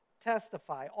must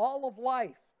testify. All of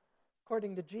life,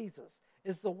 according to Jesus,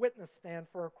 is the witness stand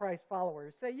for a Christ follower.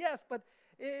 You say, yes, but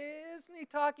isn't he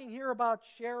talking here about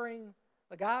sharing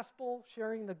the gospel,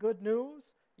 sharing the good news?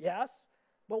 Yes,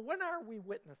 but when are we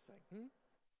witnessing?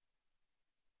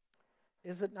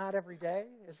 Is it not every day?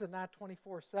 Is it not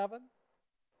 24/7?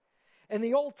 In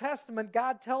the Old Testament,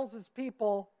 God tells his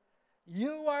people,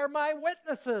 you are my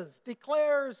witnesses,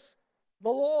 declares the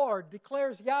Lord,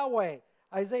 declares Yahweh,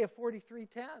 Isaiah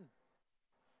 43:10.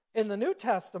 In the New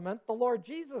Testament, the Lord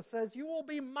Jesus says, you will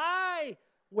be my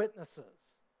witnesses,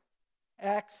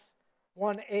 Acts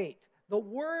 1:8. The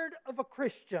word of a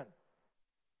Christian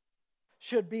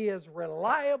should be as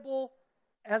reliable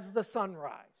as the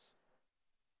sunrise.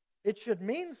 It should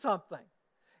mean something.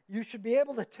 You should be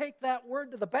able to take that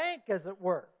word to the bank, as it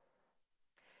were.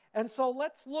 And so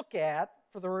let's look at,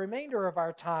 for the remainder of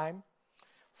our time,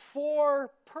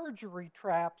 4 perjury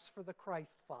traps for the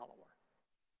Christ follower.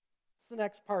 It's the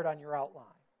next part on your outline.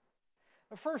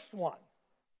 The first one,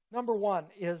 number 1,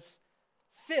 is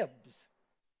fibs.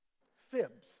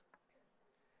 Fibs.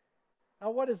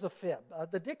 Now, what is a fib?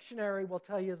 The dictionary will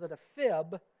tell you that a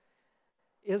fib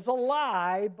is a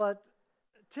lie, but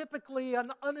typically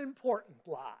an unimportant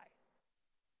lie.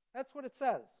 That's what it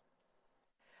says.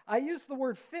 I use the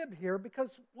word fib here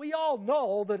because we all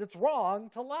know that it's wrong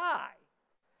to lie.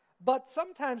 But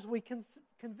sometimes we can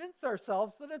convince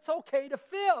ourselves that it's okay to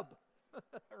fib,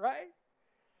 right?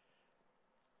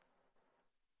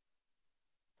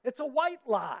 It's a white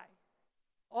lie.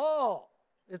 Oh,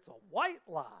 it's a white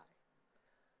lie.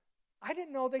 I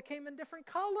didn't know they came in different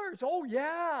colors. Oh,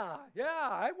 yeah,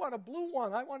 I want a blue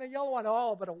one. I want a yellow one.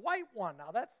 Oh, but a white one.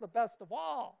 Now, that's the best of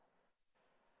all.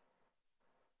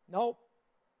 Nope.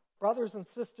 Brothers and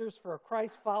sisters, for a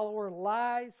Christ follower,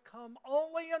 lies come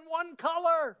only in one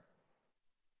color.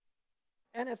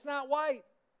 And it's not white.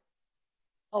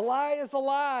 A lie is a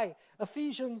lie.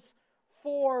 Ephesians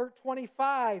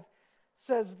 4:25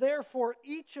 says, therefore,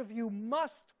 each of you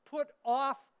must put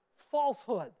off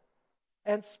falsehood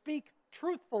and speak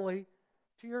truthfully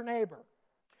to your neighbor.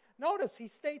 Notice he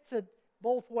states it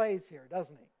both ways here,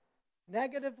 doesn't he?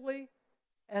 Negatively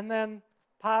and then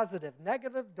positive.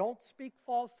 Negative, don't speak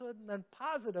falsehood, and then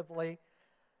positively,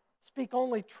 speak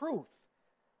only truth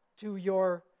to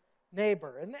your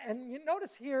neighbor. And you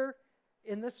notice here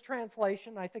in this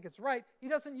translation, I think it's right, he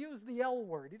doesn't use the L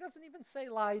word. He doesn't even say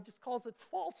lie, he just calls it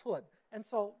falsehood. And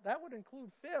so that would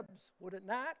include fibs, would it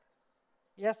not?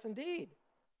 Yes, indeed.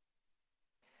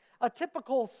 A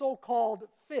typical so-called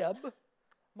fib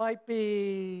might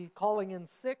be calling in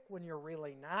sick when you're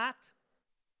really not,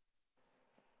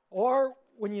 or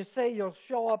when you say you'll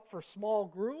show up for small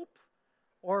group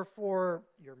or for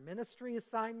your ministry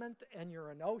assignment and you're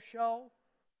a no-show.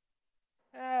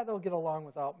 They'll get along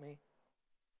without me.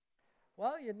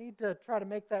 Well, you need to try to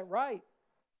make that right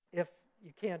if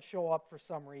you can't show up for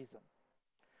some reason.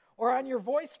 Or on your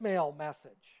voicemail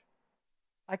message,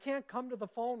 I can't come to the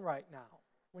phone right now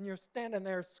when you're standing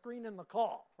there screening the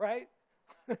call, right?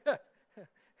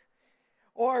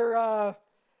 Or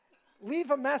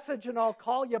leave a message and I'll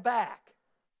call you back.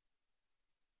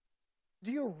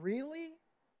 Do you really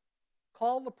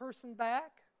call the person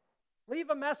back? Leave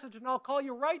a message and I'll call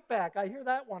you right back. I hear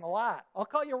that one a lot. I'll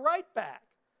call you right back.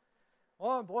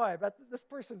 Oh boy, I bet this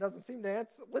person doesn't seem to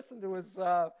listen to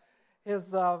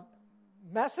his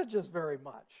messages very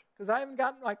much because I haven't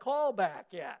gotten my call back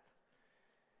yet.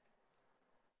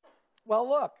 Well,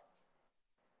 look,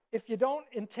 if you don't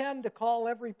intend to call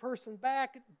every person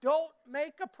back, don't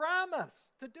make a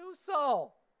promise to do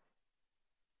so.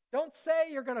 Don't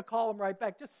say you're going to call them right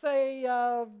back. Just say,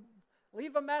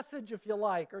 leave a message if you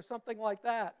like, or something like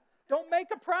that. Don't make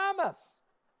a promise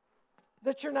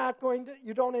that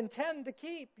you don't intend to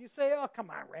keep. You say, oh, come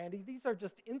on, Randy, these are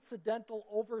just incidental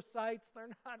oversights. They're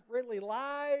not really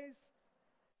lies.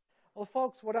 Well,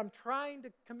 folks, what I'm trying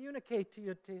to communicate to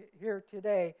you here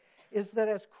today is that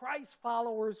as Christ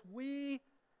followers, we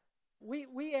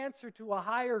answer to a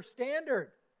higher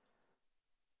standard.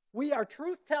 We are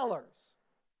truth tellers.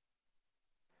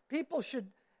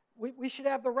 We should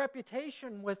have the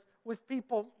reputation with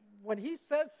people, when he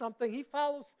says something, he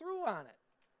follows through on it.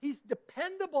 He's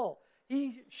dependable.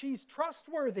 She's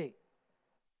trustworthy.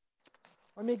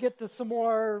 Let me get to some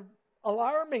more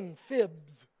alarming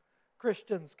fibs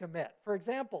Christians commit. For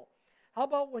example, how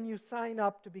about when you sign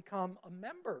up to become a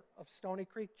member of Stony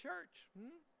Creek Church?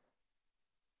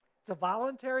 It's a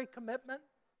voluntary commitment.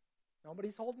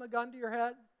 Nobody's holding a gun to your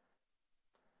head.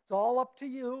 It's all up to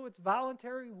you. It's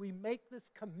voluntary. We make this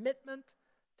commitment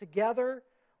together.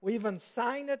 We even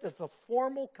sign it. It's a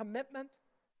formal commitment.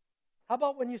 How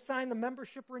about when you sign the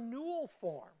membership renewal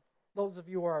form, those of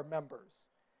you who are members?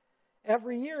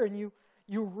 Every year, and you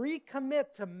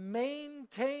recommit to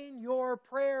maintain your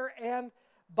prayer and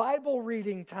Bible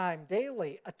reading time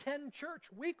daily, attend church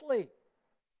weekly,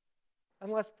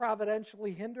 unless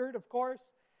providentially hindered, of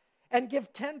course, and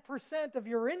give 10% of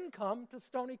your income to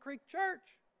Stony Creek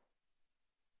Church.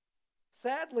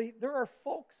 Sadly, there are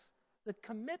folks that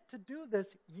commit to do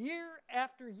this year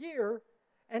after year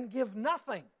and give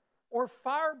nothing or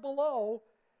far below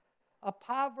a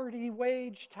poverty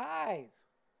wage tithe.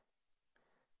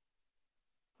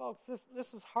 Folks,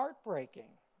 this is heartbreaking.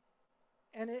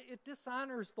 And it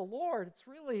dishonors the Lord.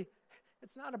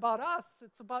 It's not about us.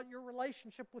 It's about your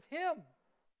relationship with Him.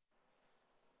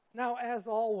 Now, as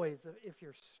always, if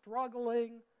you're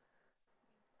struggling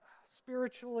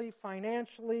spiritually,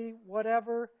 financially,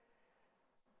 whatever,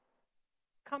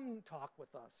 come and talk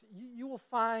with us. You will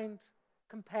find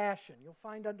compassion. You'll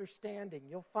find understanding.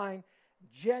 You'll find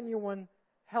genuine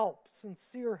help,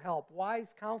 sincere help,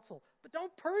 wise counsel. But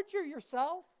don't perjure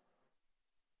yourself.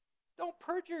 Don't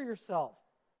perjure yourself.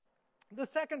 The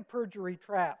second perjury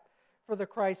trap for the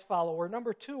Christ follower,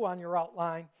 number 2 on your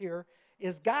outline here,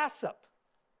 is gossip.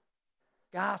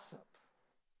 Gossip.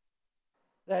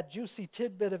 That juicy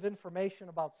tidbit of information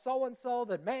about so-and-so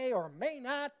that may or may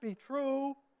not be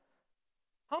true.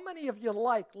 How many of you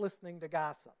like listening to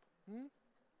gossip?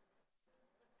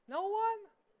 No one?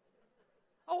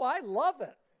 Oh, I love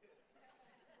it.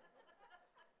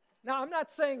 Now, I'm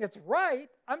not saying it's right.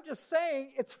 I'm just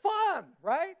saying it's fun,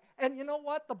 right? And you know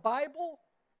what? The Bible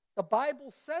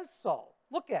says so.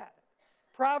 Look at it.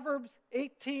 Proverbs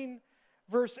 18,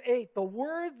 verse 8. The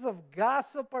words of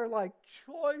gossip are like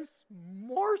choice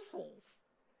morsels.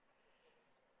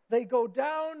 They go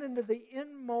down into the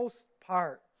inmost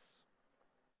parts.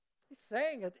 He's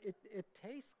saying it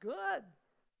tastes good.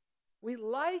 We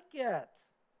like it.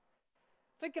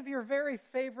 Think of your very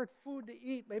favorite food to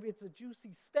eat. Maybe it's a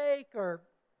juicy steak or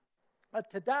a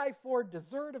to-die-for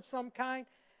dessert of some kind.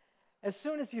 As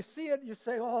soon as you see it, you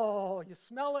say, oh, you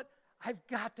smell it, I've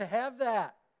got to have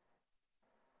that.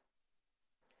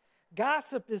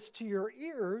 Gossip is to your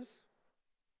ears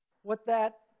what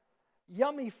that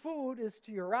yummy food is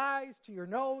to your eyes, to your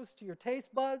nose, to your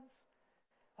taste buds.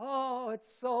 Oh,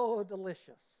 it's so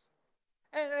delicious.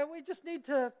 And we just need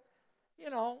to,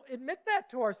 admit that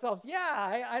to ourselves. Yeah,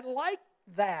 I like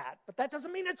that, but that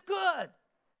doesn't mean it's good.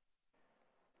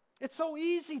 It's so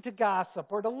easy to gossip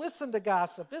or to listen to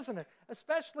gossip, isn't it?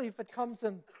 Especially if it comes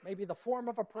in maybe the form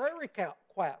of a prayer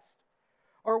request.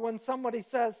 Or when somebody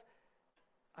says,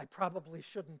 I probably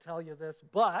shouldn't tell you this,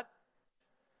 but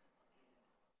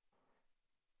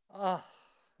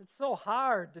it's so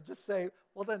hard to just say,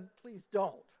 well, then please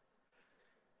don't.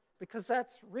 Because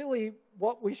that's really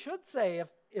what we should say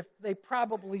if they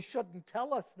probably shouldn't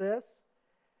tell us this.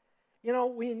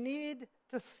 We need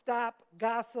to stop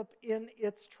gossip in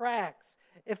its tracks.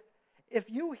 If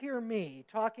you hear me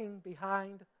talking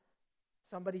behind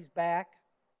somebody's back,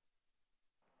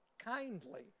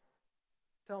 kindly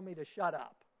tell me to shut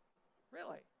up.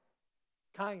 Really.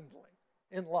 Kindly.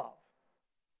 In love.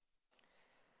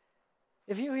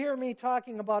 If you hear me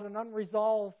talking about an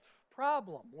unresolved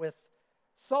problem with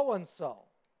so-and-so,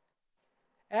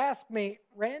 ask me,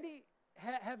 Randy,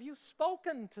 have you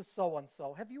spoken to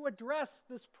so-and-so? Have you addressed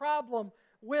this problem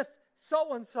with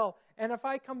so-and-so? And if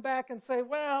I come back and say,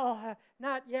 well,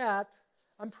 not yet,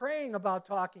 I'm praying about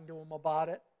talking to him about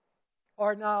it,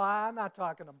 or no, I'm not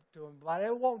talking to him about it,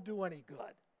 it won't do any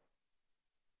good,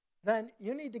 then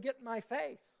you need to get in my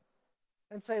face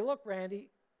and say, look, Randy,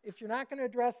 if you're not going to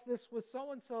address this with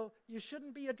so-and-so, you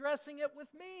shouldn't be addressing it with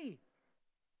me.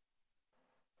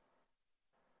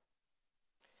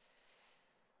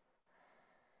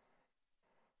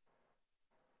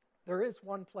 There is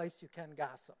one place you can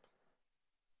gossip.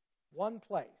 One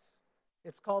place.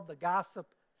 It's called the gossip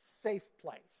safe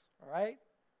place, all right?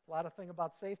 A lot of thing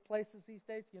about safe places these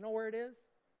days. You know where it is?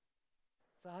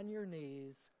 It's on your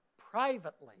knees,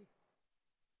 privately,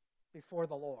 before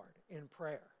the Lord in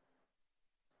prayer.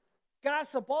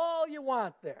 Gossip all you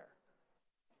want there.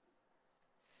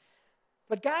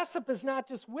 But gossip is not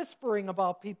just whispering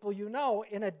about people you know.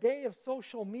 In a day of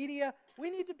social media, we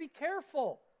need to be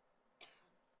careful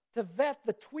to vet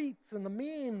the tweets and the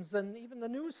memes and even the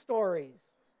news stories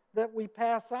that we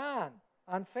pass on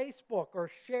Facebook or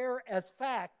share as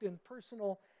fact in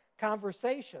personal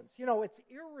conversations. It's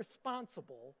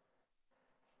irresponsible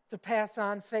to pass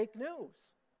on fake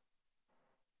news.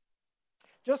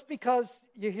 Just because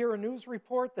you hear a news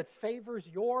report that favors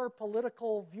your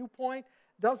political viewpoint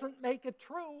doesn't make it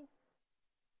true.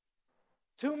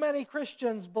 Too many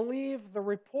Christians believe the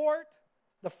report,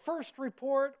 the first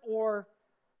report, or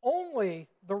only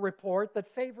the report that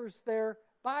favors their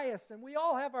bias. And we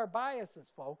all have our biases,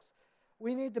 folks.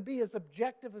 We need to be as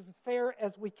objective and fair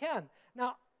as we can.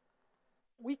 Now,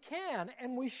 we can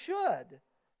and we should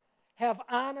have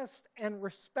honest and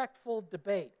respectful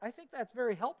debate. I think that's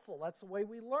very helpful. That's the way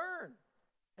we learn.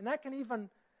 And that can even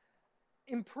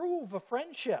improve a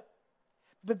friendship.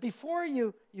 But before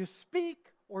you speak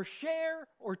or share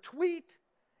or tweet,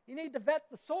 you need to vet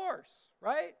the source,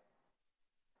 right?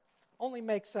 Only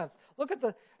makes sense. Look at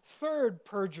the third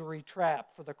perjury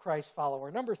trap for the Christ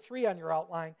follower. Number 3 on your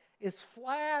outline is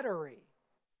flattery.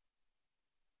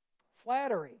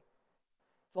 Flattery.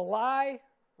 It's a lie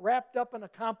wrapped up in a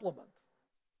compliment.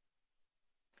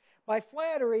 By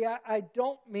flattery, I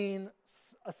don't mean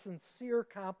a sincere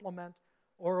compliment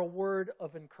or a word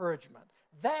of encouragement.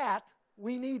 That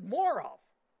we need more of.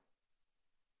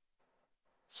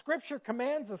 Scripture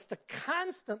commands us to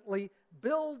constantly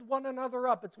build one another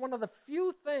up. It's one of the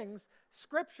few things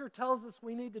Scripture tells us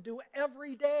we need to do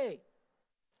every day,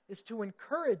 is to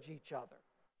encourage each other.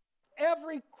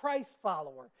 Every Christ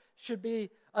follower should be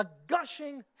a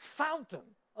gushing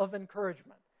fountain of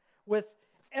encouragement with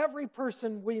every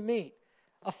person we meet.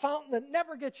 A fountain that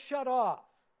never gets shut off.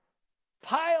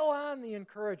 Pile on the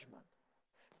encouragement.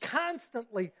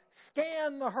 Constantly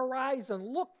scan the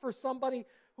horizon. Look for somebody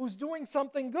who's doing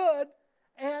something good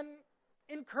and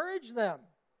encourage them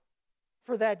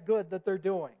for that good that they're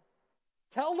doing.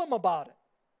 Tell them about it.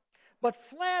 But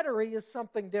flattery is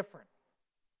something different.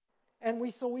 And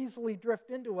we so easily drift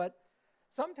into it,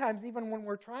 sometimes even when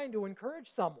we're trying to encourage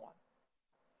someone.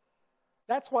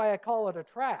 That's why I call it a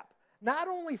trap. Not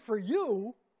only for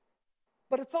you,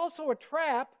 but it's also a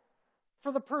trap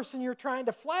for the person you're trying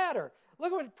to flatter.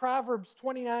 Look at what Proverbs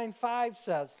 29:5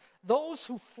 says. Those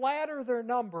who flatter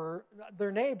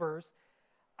their neighbors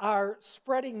are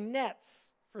spreading nets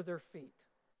for their feet.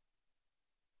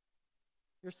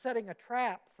 You're setting a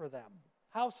trap for them.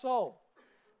 How so?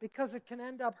 Because it can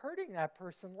end up hurting that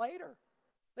person later.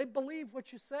 They believe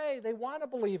what you say. They want to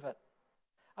believe it.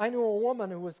 I knew a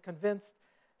woman who was convinced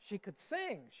she could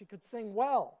sing. She could sing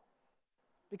well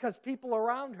because people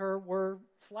around her were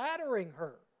flattering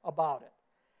her about it.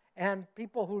 And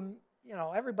people who,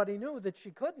 everybody knew that she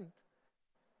couldn't.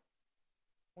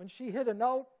 When she hit a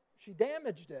note, she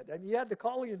damaged it. And you had to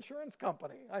call the insurance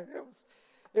company.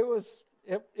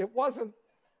 It wasn't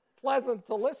pleasant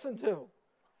to listen to.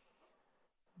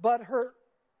 But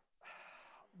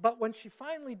when she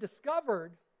finally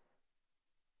discovered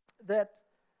that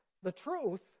the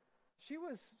truth, she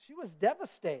was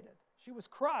devastated. She was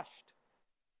crushed.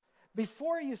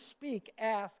 Before you speak,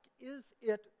 ask, is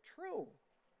it true?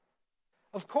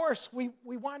 Of course, we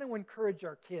want to encourage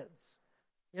our kids.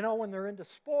 When they're into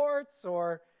sports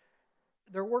or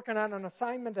they're working on an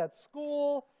assignment at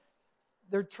school,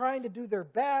 they're trying to do their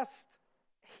best.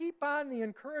 Heap on the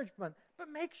encouragement, but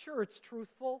make sure it's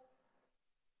truthful.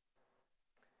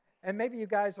 And maybe you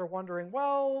guys are wondering,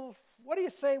 well, what do you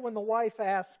say when the wife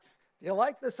asks, do you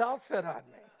like this outfit on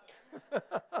me?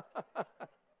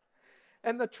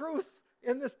 And the truth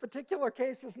in this particular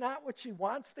case is not what she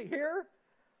wants to hear?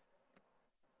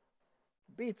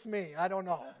 Beats me. I don't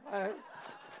know.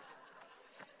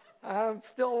 I'm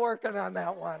still working on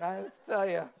that one, I tell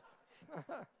you.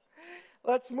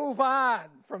 Let's move on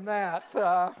from that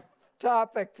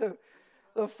topic to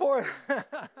the fourth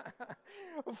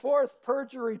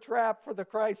perjury trap for the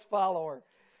Christ follower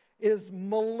is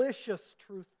malicious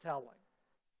truth-telling.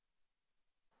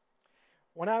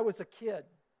 When I was a kid,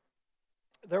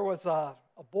 there was a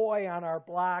boy on our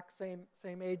block,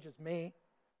 same age as me,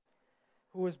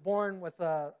 who was born with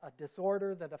a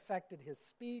disorder that affected his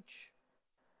speech,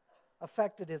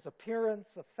 affected his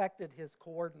appearance, affected his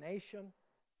coordination.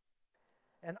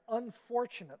 And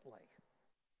unfortunately,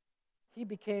 he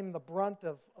became the brunt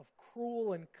of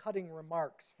cruel and cutting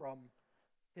remarks from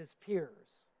his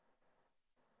peers,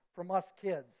 from us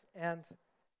kids. And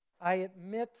I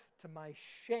admit to my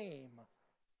shame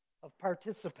of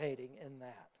participating in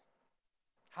that.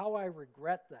 How I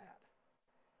regret that.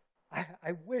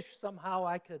 I wish somehow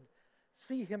I could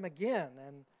see him again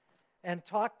and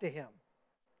talk to him.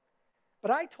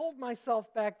 But I told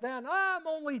myself back then, I'm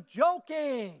only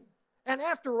joking. And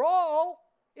after all,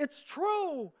 it's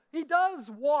true. He does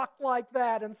walk like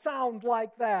that and sound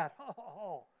like that.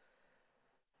 Oh.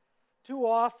 Too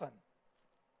often,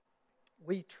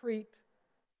 we treat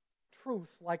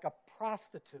truth like a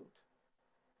prostitute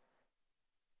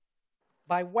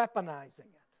by weaponizing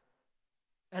it.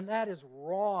 And that is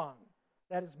wrong.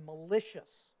 That is malicious.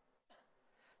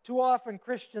 Too often,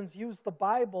 Christians use the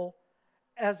Bible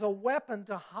as a weapon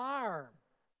to harm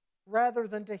rather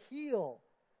than to heal,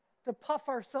 to puff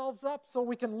ourselves up so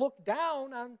we can look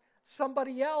down on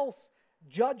somebody else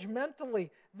judgmentally.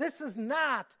 This is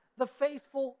not the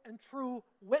faithful and true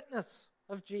witness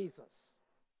of Jesus.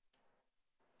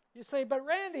 You say, but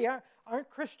Randy, aren't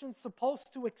Christians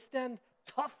supposed to extend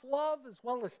tough love as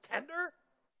well as tender?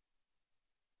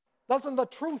 Doesn't the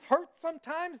truth hurt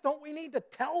sometimes? Don't we need to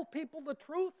tell people the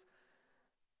truth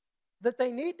that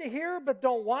they need to hear but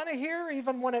don't want to hear,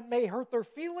 even when it may hurt their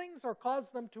feelings or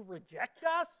cause them to reject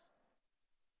us?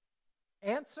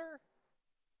 Answer,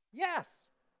 yes.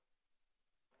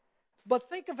 But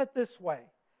think of it this way.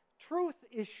 Truth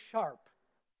is sharp,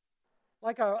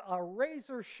 like a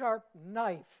razor-sharp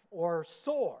knife or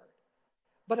sword.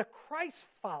 But a Christ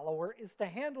follower is to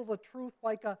handle the truth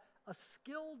like a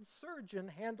skilled surgeon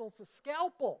handles a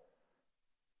scalpel.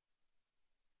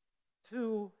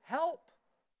 To help,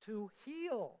 to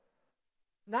heal,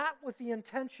 not with the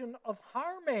intention of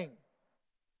harming.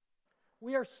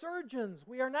 We are surgeons.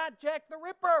 We are not Jack the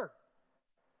Ripper.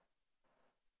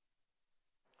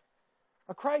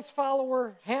 A Christ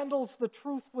follower handles the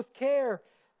truth with care.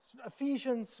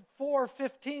 Ephesians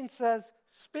 4:15 says,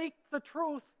 speak the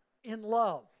truth in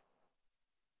love.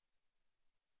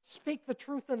 Speak the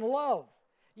truth in love.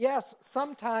 Yes,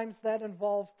 sometimes that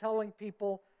involves telling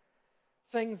people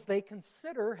things they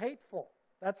consider hateful.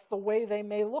 That's the way they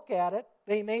may look at it.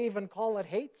 They may even call it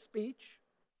hate speech.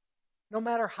 No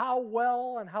matter how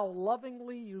well and how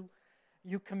lovingly you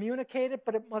You communicate it,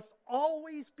 but it must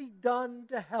always be done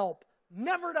to help,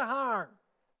 never to harm.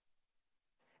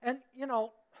 And,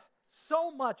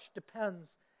 so much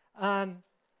depends on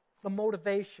the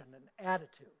motivation and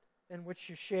attitude in which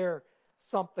you share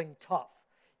something tough.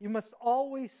 You must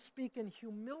always speak in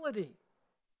humility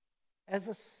as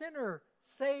a sinner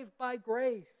saved by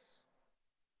grace.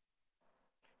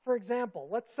 For example,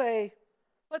 let's say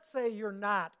you're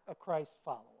not a Christ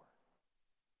follower.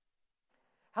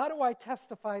 How do I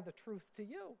testify the truth to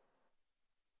you?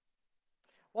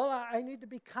 Well, I need to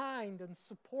be kind and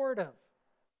supportive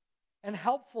and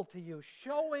helpful to you,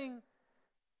 showing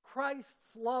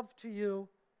Christ's love to you,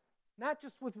 not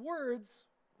just with words,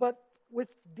 but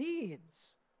with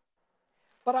deeds.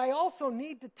 But I also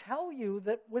need to tell you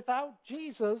that without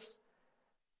Jesus,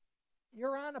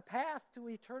 you're on a path to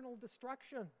eternal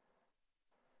destruction.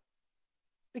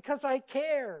 Because I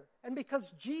care, and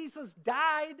because Jesus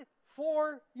died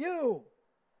for you.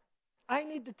 I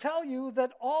need to tell you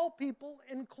that all people,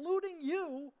 including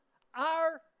you,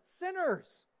 are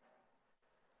sinners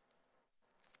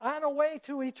on a way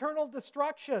to eternal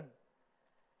destruction.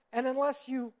 And unless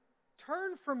you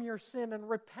turn from your sin in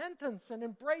repentance and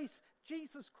embrace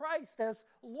Jesus Christ as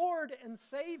Lord and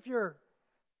Savior,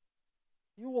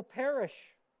 you will perish.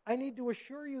 I need to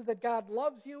assure you that God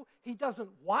loves you. He doesn't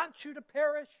want you to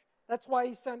perish. That's why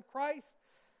He sent Christ.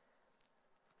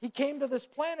 He came to this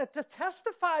planet to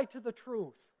testify to the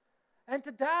truth and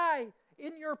to die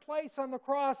in your place on the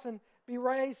cross and be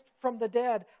raised from the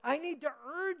dead. I need to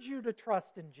urge you to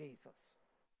trust in Jesus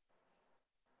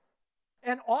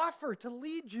and offer to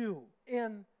lead you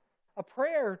in a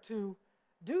prayer to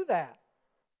do that.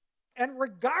 And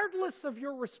regardless of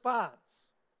your response,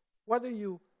 whether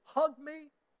you hug me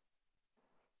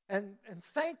and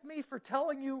thank me for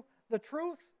telling you the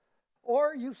truth,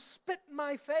 or you spit in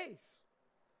my face,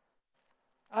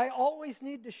 I always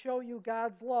need to show you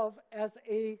God's love as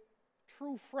a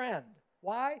true friend.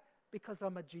 Why? Because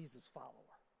I'm a Jesus follower.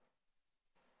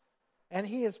 And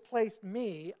He has placed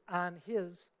me on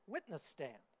His witness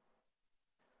stand.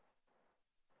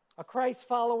 A Christ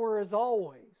follower is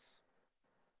always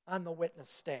on the witness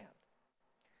stand.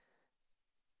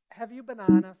 Have you been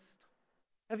honest?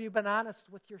 Have you been honest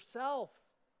with yourself?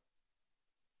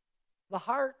 The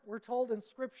heart, we're told in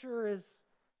Scripture, is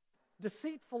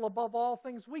deceitful above all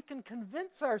things. We can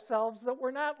convince ourselves that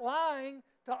we're not lying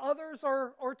to others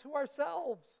or to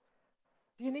ourselves.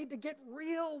 Do you need to get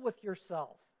real with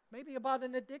yourself? Maybe about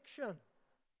an addiction.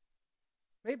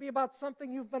 Maybe about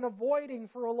something you've been avoiding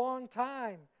for a long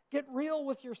time. Get real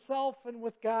with yourself and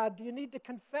with God. Do you need to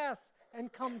confess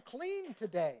and come clean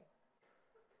today?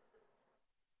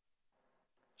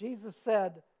 Jesus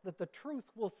said that the truth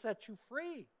will set you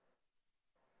free.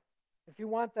 If you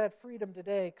want that freedom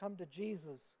today, come to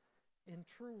Jesus in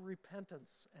true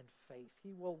repentance and faith.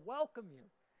 He will welcome you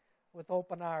with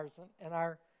open arms. And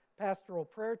our pastoral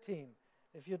prayer team,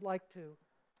 if you'd like to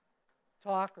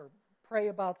talk or pray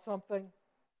about something,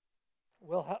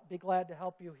 we'll be glad to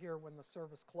help you here when the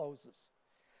service closes.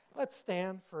 Let's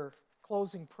stand for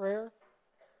closing prayer.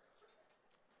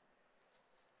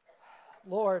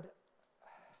 Lord,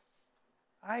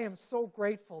 I am so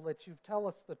grateful that you tell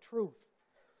us the truth,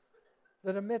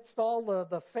 that amidst all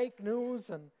the fake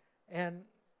news and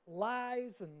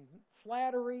lies and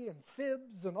flattery and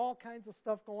fibs and all kinds of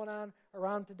stuff going on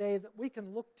around today, that we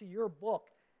can look to your book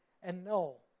and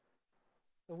know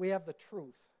that we have the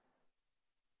truth.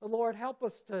 But Lord, help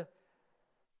us to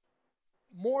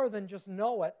more than just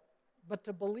know it, but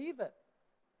to believe it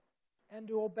and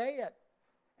to obey it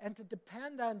and to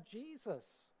depend on Jesus,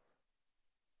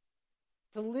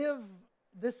 to live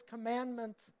this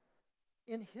commandment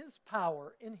in His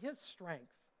power, in His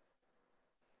strength.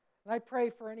 And I pray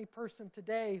for any person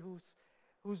today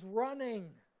who's running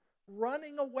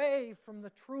away from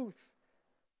the truth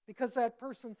because that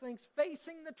person thinks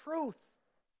facing the truth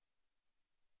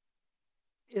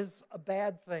is a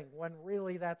bad thing when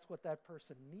really that's what that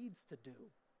person needs to do.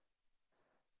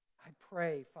 I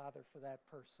pray, Father, for that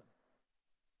person.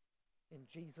 In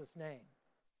Jesus' name,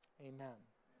 amen.